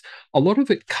things, a lot of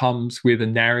it comes with a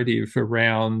narrative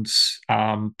around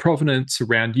provenance,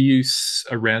 around use,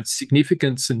 around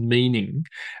significance and meaning,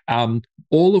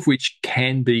 all of which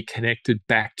can be connected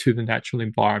back to the natural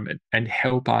environment and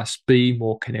help us be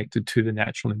more connected to the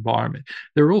natural environment.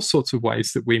 There are all sorts of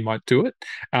ways that we might do it.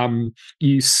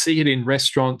 You see it in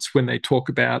restaurants when they talk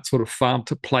about sort of farm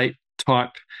to plate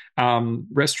type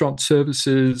restaurant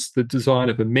services, the design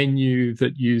of a menu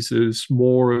that uses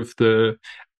more of the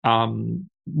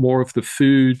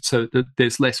food so that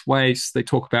there's less waste. They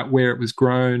talk about where it was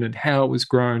grown and how it was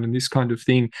grown and this kind of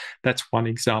thing. That's one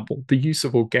example. The use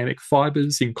of organic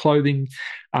fibers in clothing,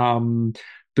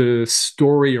 the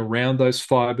story around those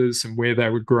fibers and where they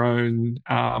were grown,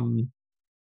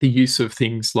 the use of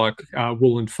things like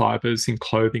woolen fibers in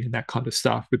clothing and that kind of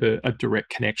stuff with a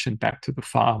direct connection back to the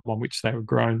farm on which they were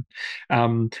grown.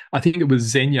 I think it was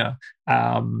Xenia,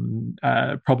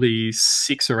 probably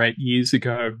 6 or 8 years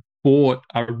ago, bought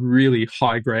a really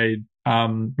high grade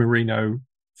merino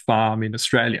farm in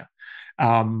Australia.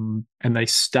 And they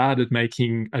started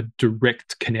making a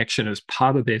direct connection as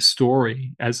part of their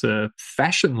story as a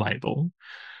fashion label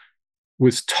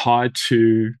was tied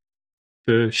to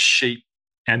the sheep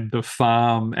and the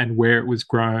farm and where it was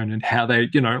grown and how they,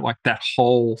 like that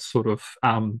whole sort of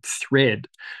thread,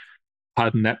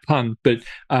 pardon that pun, but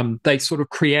they sort of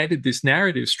created this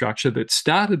narrative structure that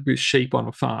started with sheep on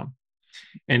a farm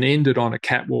and ended on a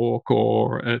catwalk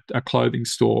or a clothing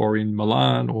store in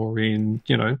Milan or in,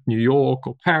 New York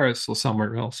or Paris or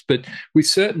somewhere else. But we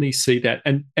certainly see that,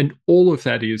 and all of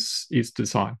that is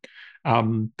design.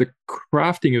 The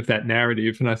crafting of that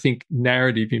narrative, and I think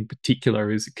narrative in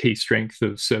particular is a key strength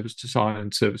of service design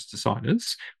and service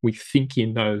designers. We think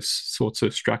in those sorts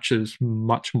of structures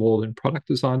much more than product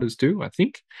designers do, I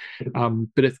think.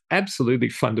 But it's absolutely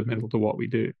fundamental to what we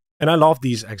do. And I love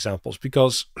these examples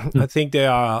because I think they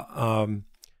are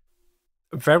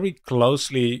very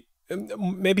closely,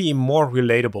 maybe more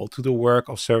relatable to the work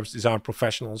of service design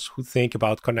professionals who think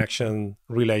about connection,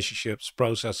 relationships,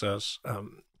 processes,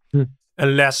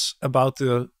 and less about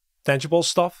the tangible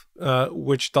stuff,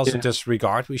 which doesn't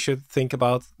disregard. We should think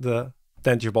about the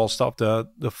tangible stuff, the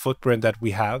footprint that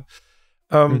we have.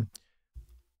 I'm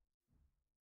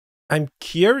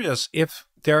curious if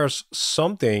there's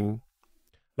something,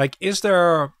 like, is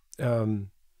there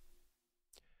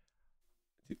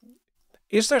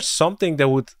something that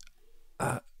would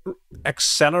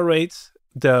accelerate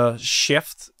the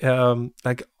shift?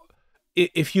 Like,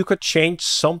 if you could change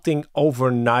something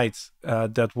overnight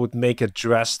that would make a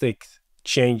drastic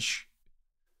change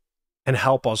and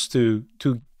help us to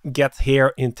get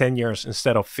here in 10 years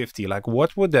instead of 50, like,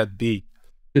 what would that be?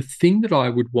 The thing that I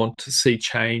would want to see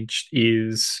changed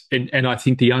is, and I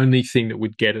think the only thing that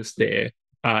would get us there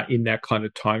in that kind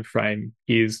of time frame,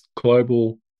 is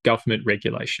global government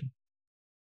regulation,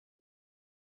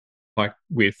 like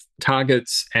with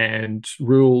targets and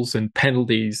rules and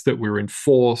penalties that were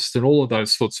enforced and all of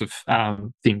those sorts of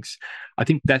things. I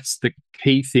think that's the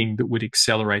key thing that would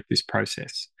accelerate this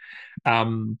process.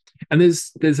 And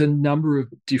there's a number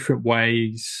of different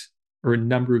ways or a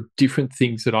number of different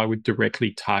things that I would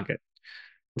directly target.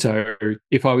 So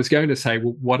if I was going to say,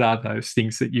 well, what are those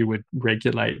things that you would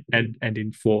regulate and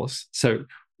enforce? So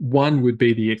one would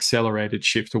be the accelerated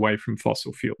shift away from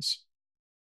fossil fuels.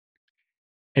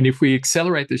 And if we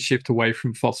accelerate the shift away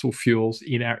from fossil fuels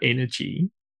in our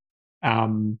energy,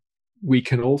 we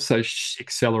can also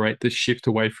accelerate the shift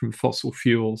away from fossil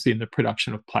fuels in the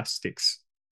production of plastics.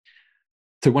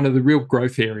 So one of the real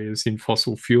growth areas in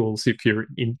fossil fuels, if you're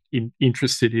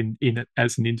interested in it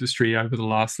as an industry over the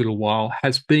last little while,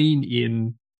 has been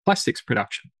in plastics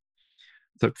production.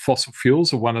 So fossil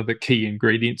fuels are one of the key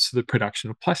ingredients to the production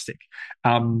of plastic.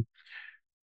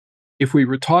 If we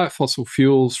retire fossil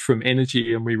fuels from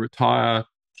energy and we retire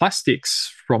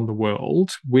plastics from the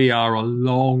world, we are a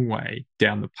long way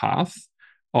down the path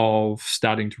of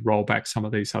starting to roll back some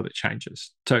of these other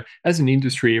changes. So as an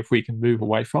industry, if we can move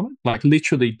away from it, like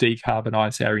literally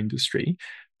decarbonize our industry,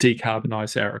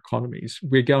 decarbonize our economies,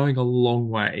 we're going a long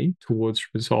way towards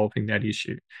resolving that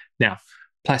issue. Now,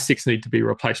 plastics need to be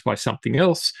replaced by something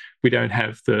else. We don't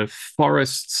have the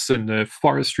forests and the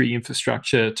forestry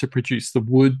infrastructure to produce the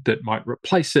wood that might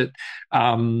replace it,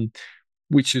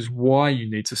 which is why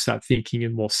you need to start thinking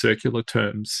in more circular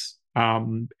terms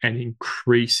and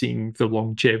increasing the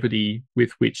longevity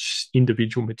with which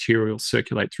individual materials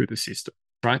circulate through the system,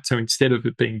 right? So instead of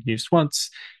it being used once,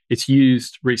 it's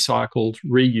used, recycled,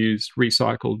 reused,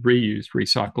 recycled, reused,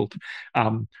 recycled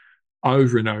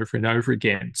over and over and over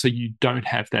again. So you don't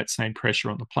have that same pressure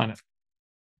on the planet.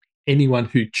 Anyone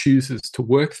who chooses to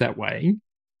work that way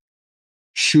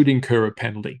should incur a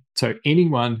penalty. So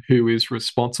anyone who is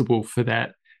responsible for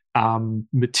that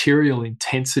material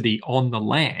intensity on the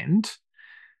land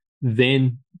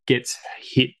then gets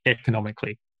hit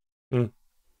economically.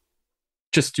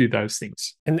 Just do those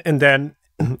things. And then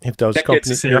if those that companies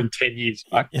gets us there in 10 years,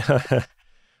 right?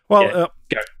 Well,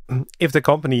 if the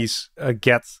companies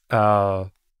get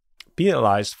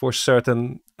penalized for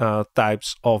certain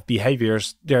types of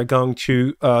behaviors, they're going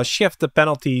to shift the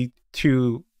penalty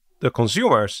to the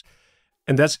consumers.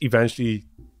 And that's eventually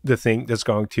the thing that's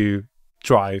going to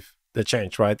drive the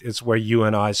change, right? It's where you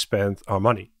and I spend our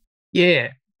money.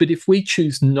 Yeah, but if we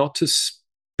choose not to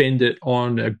spend it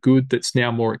on a good that's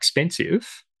now more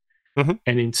expensive,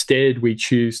 and instead we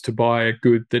choose to buy a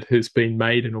good that has been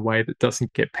made in a way that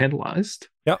doesn't get penalized,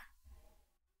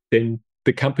 then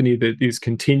the company that is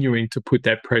continuing to put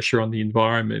that pressure on the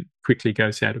environment quickly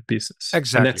goes out of business. And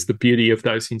that's Exactly. the beauty of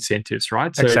those incentives,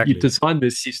 right? So you Exactly. design the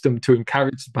system to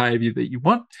encourage the behavior that you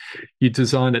want. You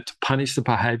design it to punish the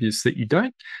behaviors that you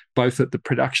don't, both at the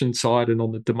production side and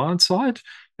on the demand side.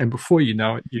 And before you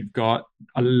know it, you've got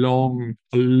a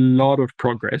lot of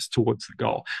progress towards the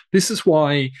goal. This is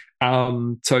why,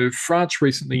 so France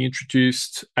recently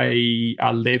introduced a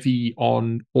levy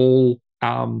on all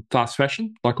fast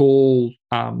fashion, like all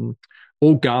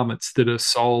garments that are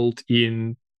sold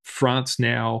in France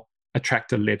now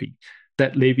attract a levy.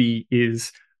 That levy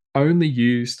is only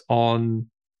used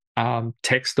on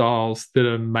textiles that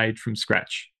are made from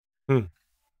scratch. Hmm.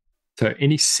 So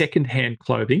any second-hand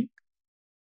clothing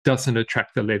doesn't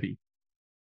attract the levy,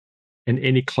 and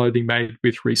any clothing made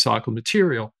with recycled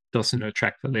material doesn't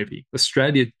attract the levy.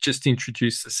 Australia just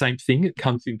introduced the same thing. It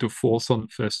comes into force on the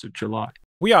 1st of July.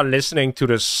 We are listening to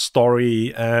this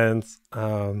story and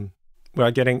we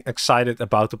are getting excited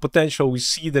about the potential. We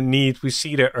see the need, we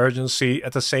see the urgency.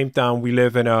 At the same time, we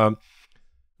live in a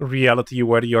reality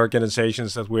where the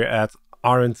organizations that we're at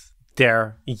aren't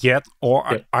there yet,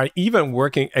 or are even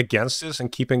working against this and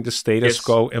keeping the status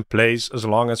quo in place as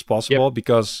long as possible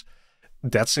because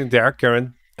that's in their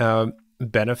current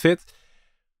benefit.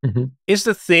 Is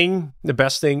the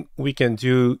best thing we can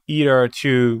do either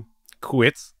to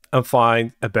quit and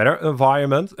find a better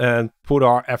environment and put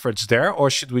our efforts there, or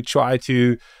should we try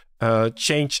to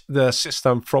change the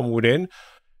system from within?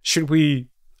 Should we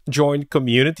join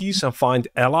communities and find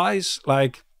allies?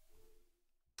 Like,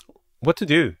 what to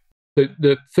do?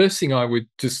 The first thing I would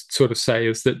just sort of say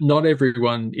is that not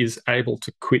everyone is able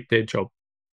to quit their job.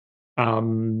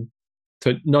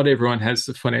 So not everyone has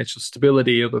the financial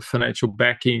stability or the financial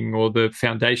backing or the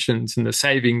foundations and the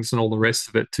savings and all the rest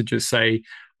of it to just say,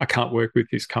 I can't work with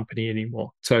this company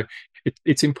anymore. So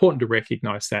it's important to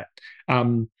recognize that.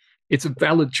 It's a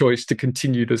valid choice to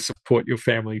continue to support your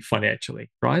family financially,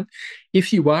 right?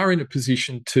 If you are in a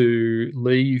position to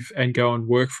leave and go and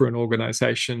work for an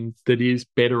organization that is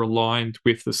better aligned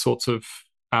with the sorts of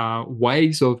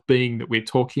ways of being that we're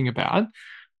talking about,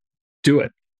 do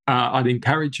it. I'd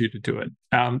encourage you to do it.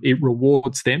 It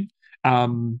rewards them.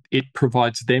 It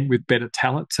provides them with better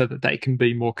talent so that they can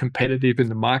be more competitive in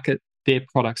the market. Their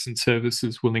products and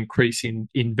services will increase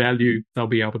in value. They'll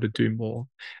be able to do more.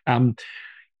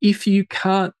 If you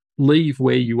can't leave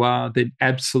where you are, then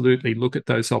absolutely look at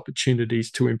those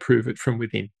opportunities to improve it from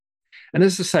within. And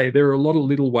as I say, there are a lot of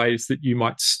little ways that you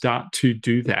might start to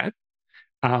do that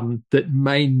that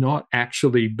may not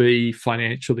actually be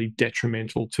financially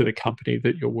detrimental to the company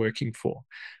that you're working for.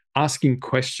 Asking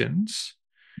questions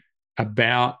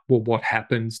about, well, what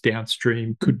happens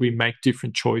downstream? Could we make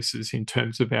different choices in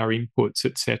terms of our inputs,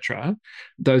 etc.?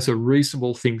 Those are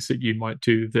reasonable things that you might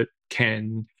do that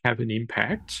can have an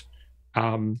impact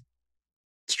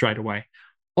straight away.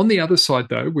 On the other side,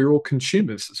 though, we're all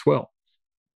consumers as well.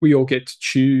 We all get to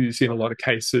choose, in a lot of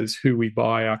cases, who we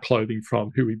buy our clothing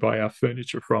from, who we buy our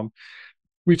furniture from,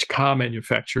 which car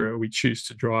manufacturer we choose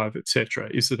to drive, etc.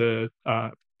 Is it a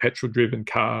petrol-driven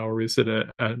car, or is it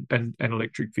an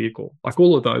electric vehicle? Like,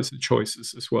 all of those are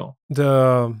choices as well.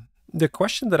 The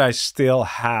question that I still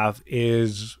have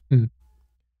is,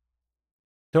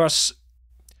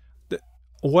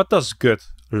 what does good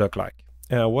look like?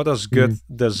 What does good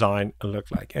design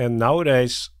look like? And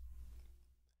nowadays,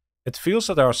 it feels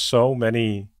that there are so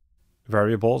many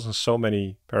variables and so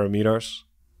many parameters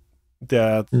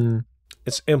that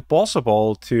it's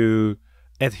impossible to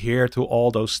adhere to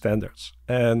all those standards.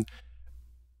 And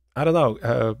I don't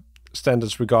know,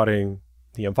 standards regarding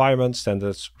the environment,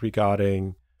 standards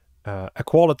regarding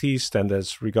equality,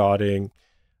 standards regarding...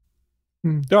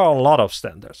 There are a lot of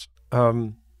standards.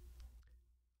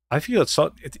 I feel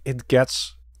it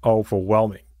gets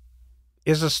overwhelming.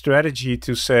 Is a strategy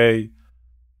to say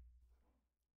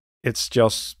it's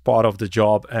just part of the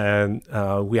job and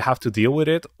we have to deal with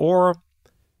it? Or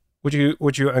would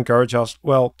you encourage us,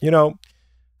 well,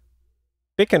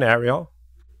 pick an area,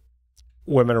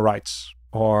 women's rights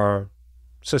or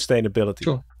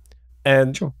sustainability,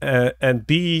 and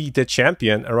be the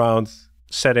champion around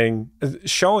showing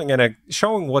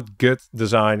what good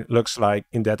design looks like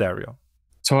in that area?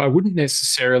 So I wouldn't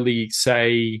necessarily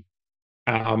say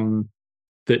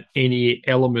that any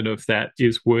element of that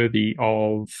is worthy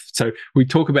of... So we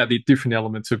talk about the different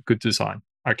elements of good design.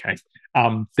 Okay.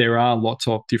 There are lots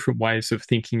of different ways of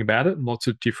thinking about it and lots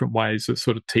of different ways of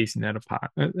sort of teasing that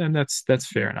apart. And that's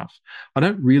fair enough. I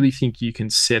don't really think you can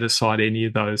set aside any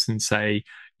of those and say,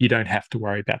 you don't have to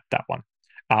worry about that one.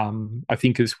 I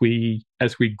think as we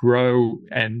grow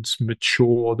and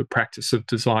mature the practice of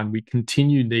design, we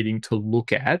continue needing to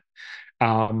look at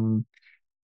um,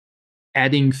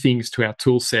 adding things to our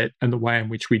tool set and the way in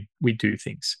which we do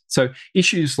things. So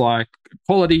issues like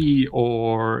equality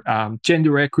or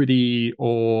gender equity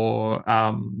or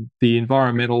the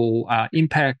environmental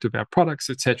impact of our products,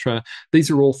 etc. These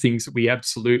are all things that we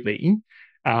absolutely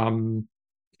can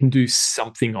do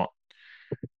something on.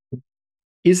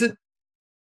 Is it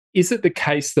the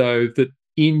case, though, that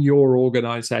in your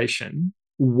organization,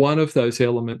 one of those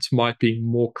elements might be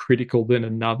more critical than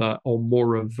another or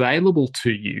more available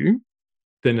to you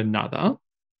than another?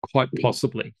 Quite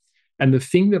possibly. And the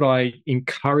thing that I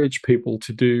encourage people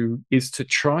to do is to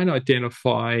try and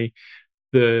identify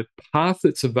the path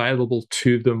that's available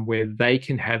to them where they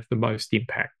can have the most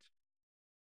impact.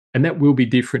 And that will be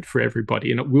different for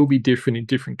everybody. And it will be different in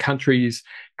different countries,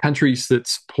 countries that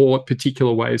support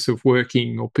particular ways of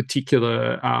working or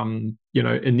particular,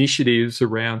 initiatives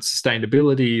around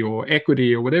sustainability or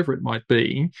equity or whatever it might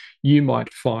be. You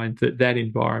might find that that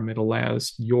environment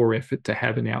allows your effort to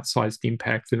have an outsized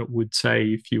impact than it would, say,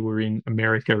 if you were in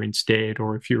America instead,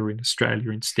 or if you were in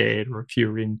Australia instead, or if you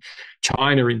were in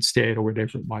China instead, or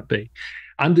whatever it might be.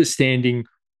 Understanding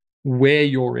where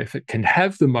your effort can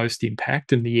have the most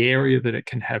impact and the area that it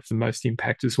can have the most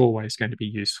impact is always going to be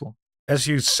useful. As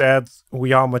you said,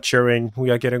 we are maturing, we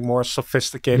are getting more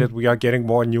sophisticated, we are getting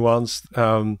more nuanced.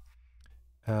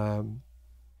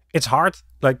 It's hard.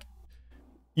 Like,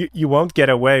 you won't get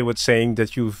away with saying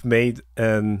that you've made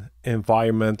an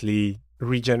environmentally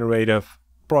regenerative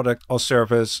product or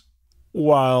service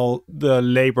while the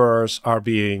laborers are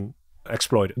being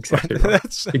exploited. Exactly right.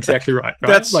 That's exactly right.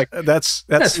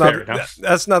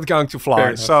 That's not going to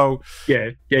fly. So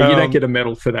yeah, you don't get a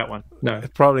medal for that one. No,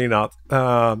 probably not.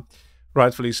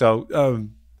 Rightfully so.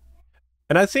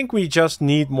 And I think we just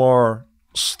need more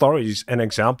stories and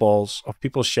examples of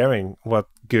people sharing what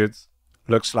good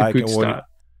looks like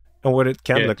and what it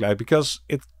can look like. Because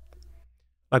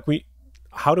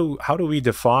how do we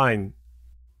define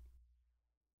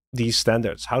these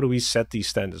standards? How do we set these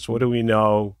standards? What do we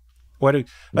know?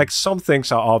 Like, some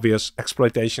things are obvious,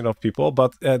 exploitation of people,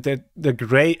 but the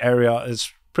gray area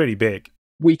is pretty big.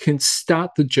 We can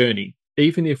start the journey,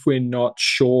 even if we're not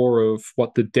sure of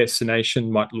what the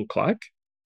destination might look like.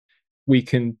 We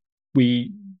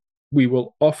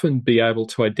will often be able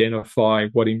to identify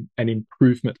what an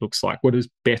improvement looks like. What does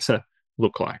better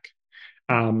look like?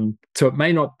 So it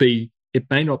may not be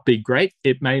great.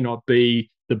 It may not be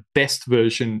the best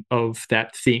version of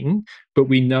that thing, but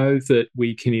we know that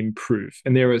we can improve.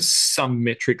 And there are some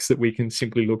metrics that we can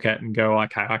simply look at and go,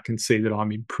 okay, I can see that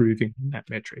I'm improving on that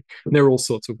metric. And there are all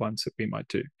sorts of ones that we might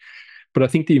do. But I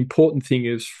think the important thing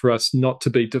is for us not to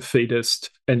be defeatist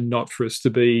and not for us to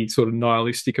be sort of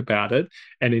nihilistic about it,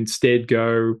 and instead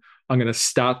go, I'm going to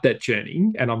start that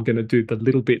journey and I'm going to do the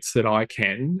little bits that I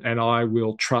can, and I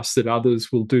will trust that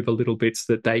others will do the little bits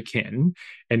that they can.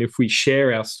 And if we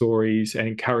share our stories and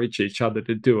encourage each other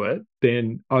to do it,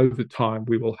 then over time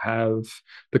we will have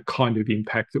the kind of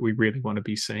impact that we really want to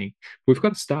be seeing. We've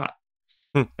got to start.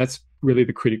 That's really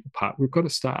the critical part. We've got to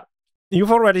start.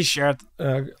 You've already shared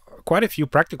quite a few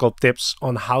practical tips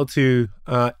on how to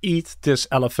eat this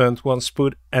elephant one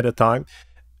spoon at a time.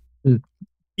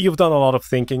 You've done a lot of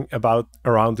thinking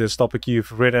around this topic.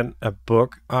 You've written a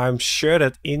book. I'm sure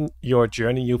that in your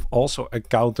journey, you've also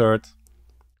encountered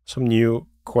some new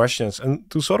questions. And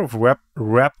to sort of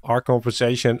wrap our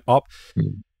conversation up,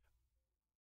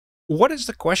 what is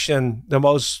the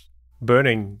most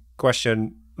burning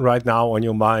question right now on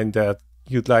your mind that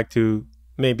you'd like to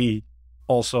maybe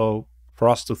also for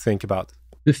us to think about?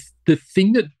 The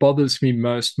thing that bothers me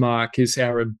most, Mark, is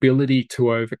our ability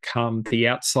to overcome the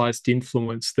outsized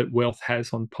influence that wealth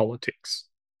has on politics.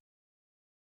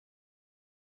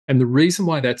 And the reason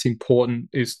why that's important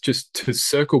is just to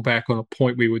circle back on a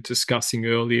point we were discussing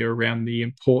earlier around the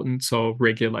importance of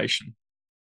regulation.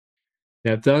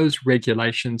 Now, those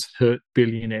regulations hurt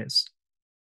billionaires,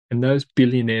 and those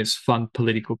billionaires fund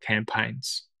political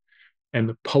campaigns. And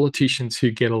the politicians who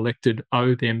get elected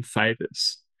owe them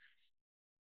favors.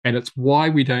 And it's why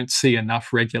we don't see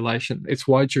enough regulation. It's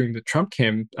why during the Trump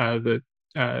the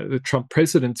Trump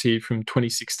presidency from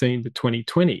 2016 to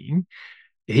 2020,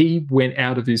 he went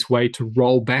out of his way to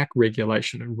roll back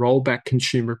regulation and roll back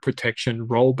consumer protection,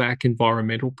 roll back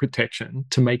environmental protection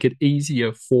to make it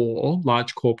easier for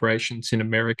large corporations in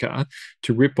America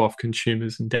to rip off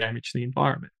consumers and damage the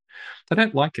environment. They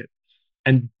don't like it.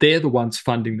 And they're the ones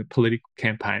funding the political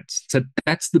campaigns. So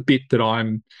that's the bit that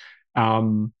I'm,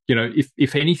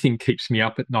 if anything keeps me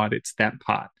up at night, it's that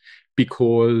part.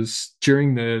 Because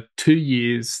during the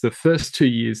first 2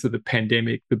 years of the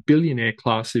pandemic, the billionaire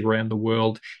class around the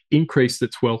world increased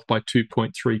its wealth by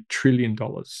 $2.3 trillion.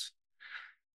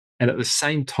 And at the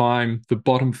same time, the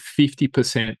bottom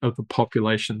 50% of the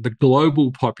population, the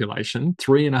global population,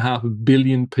 3.5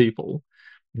 billion people,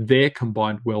 their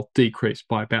combined wealth decreased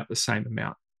by about the same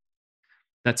amount.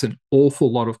 That's an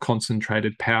awful lot of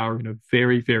concentrated power in a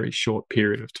very, very short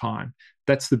period of time.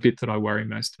 That's the bit that I worry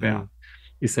most about,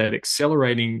 is that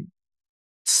accelerating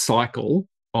cycle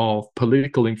of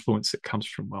political influence that comes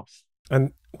from wealth.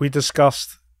 And we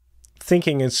discussed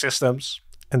thinking in systems,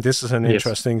 and this is an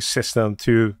interesting system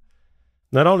to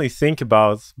not only think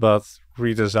about, but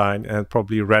redesign, and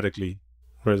probably radically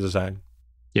redesign.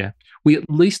 Yeah, we at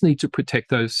least need to protect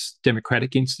those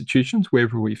democratic institutions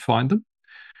wherever we find them.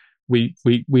 We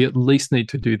at least need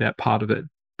to do that part of it.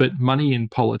 But money in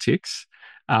politics,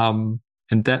 and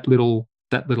that little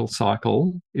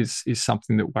cycle is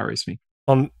something that worries me.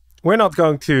 We're not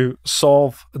going to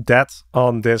solve that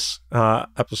on this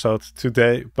episode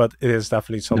today, but it is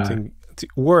definitely something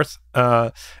worth.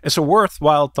 It's a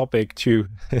worthwhile topic to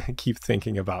keep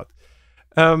thinking about.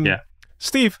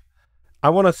 Steve, I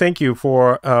want to thank you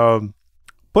for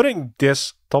putting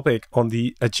this topic on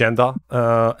the agenda,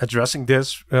 addressing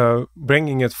this,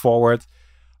 bringing it forward.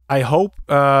 I hope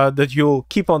that you'll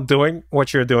keep on doing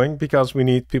what you're doing, because we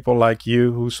need people like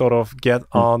you who sort of get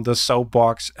on the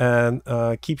soapbox and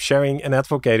keep sharing and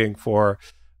advocating for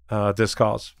this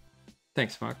cause.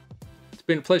 Thanks, Mark. It's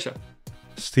been a pleasure.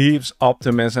 Steve's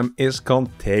optimism is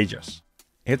contagious.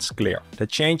 It's clear that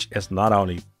change is not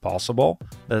only possible,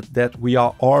 but that we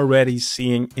are already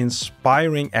seeing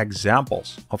inspiring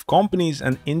examples of companies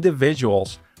and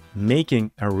individuals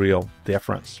making a real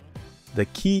difference. The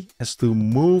key is to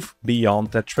move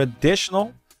beyond the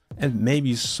traditional and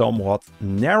maybe somewhat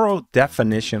narrow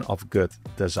definition of good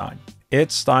design.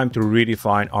 It's time to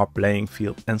redefine our playing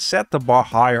field and set the bar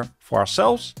higher for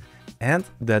ourselves and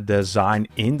the design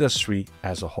industry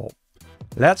as a whole.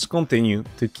 Let's continue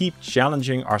to keep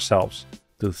challenging ourselves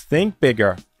to think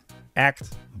bigger,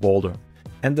 act bolder,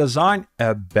 and design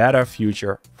a better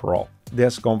future for all.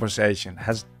 This conversation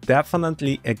has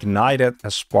definitely ignited a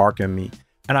spark in me,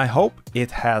 and I hope it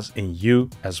has in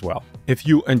you as well. If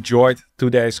you enjoyed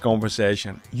today's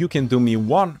conversation, you can do me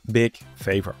one big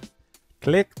favor.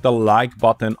 Click the like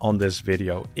button on this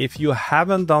video if you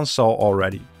haven't done so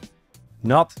already.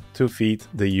 Not to feed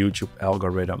the YouTube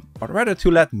algorithm, but rather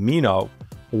to let me know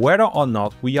whether or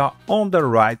not we are on the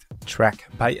right track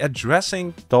by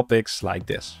addressing topics like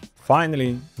this.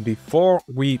 Finally, before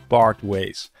we part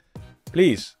ways,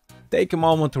 please take a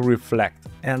moment to reflect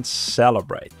and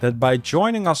celebrate that by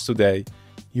joining us today,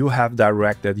 you have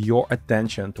directed your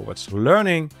attention towards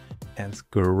learning and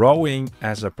growing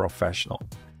as a professional.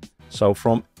 So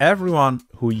from everyone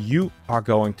who you are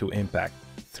going to impact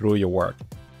through your work,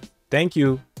 thank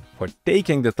you for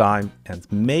taking the time and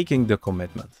making the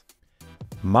commitment.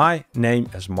 My name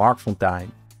is Mark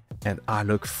Fonteijn, and I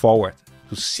look forward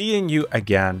to seeing you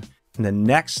again in the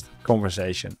next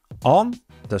conversation on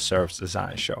the Service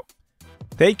Design Show.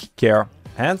 Take care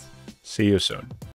and see you soon.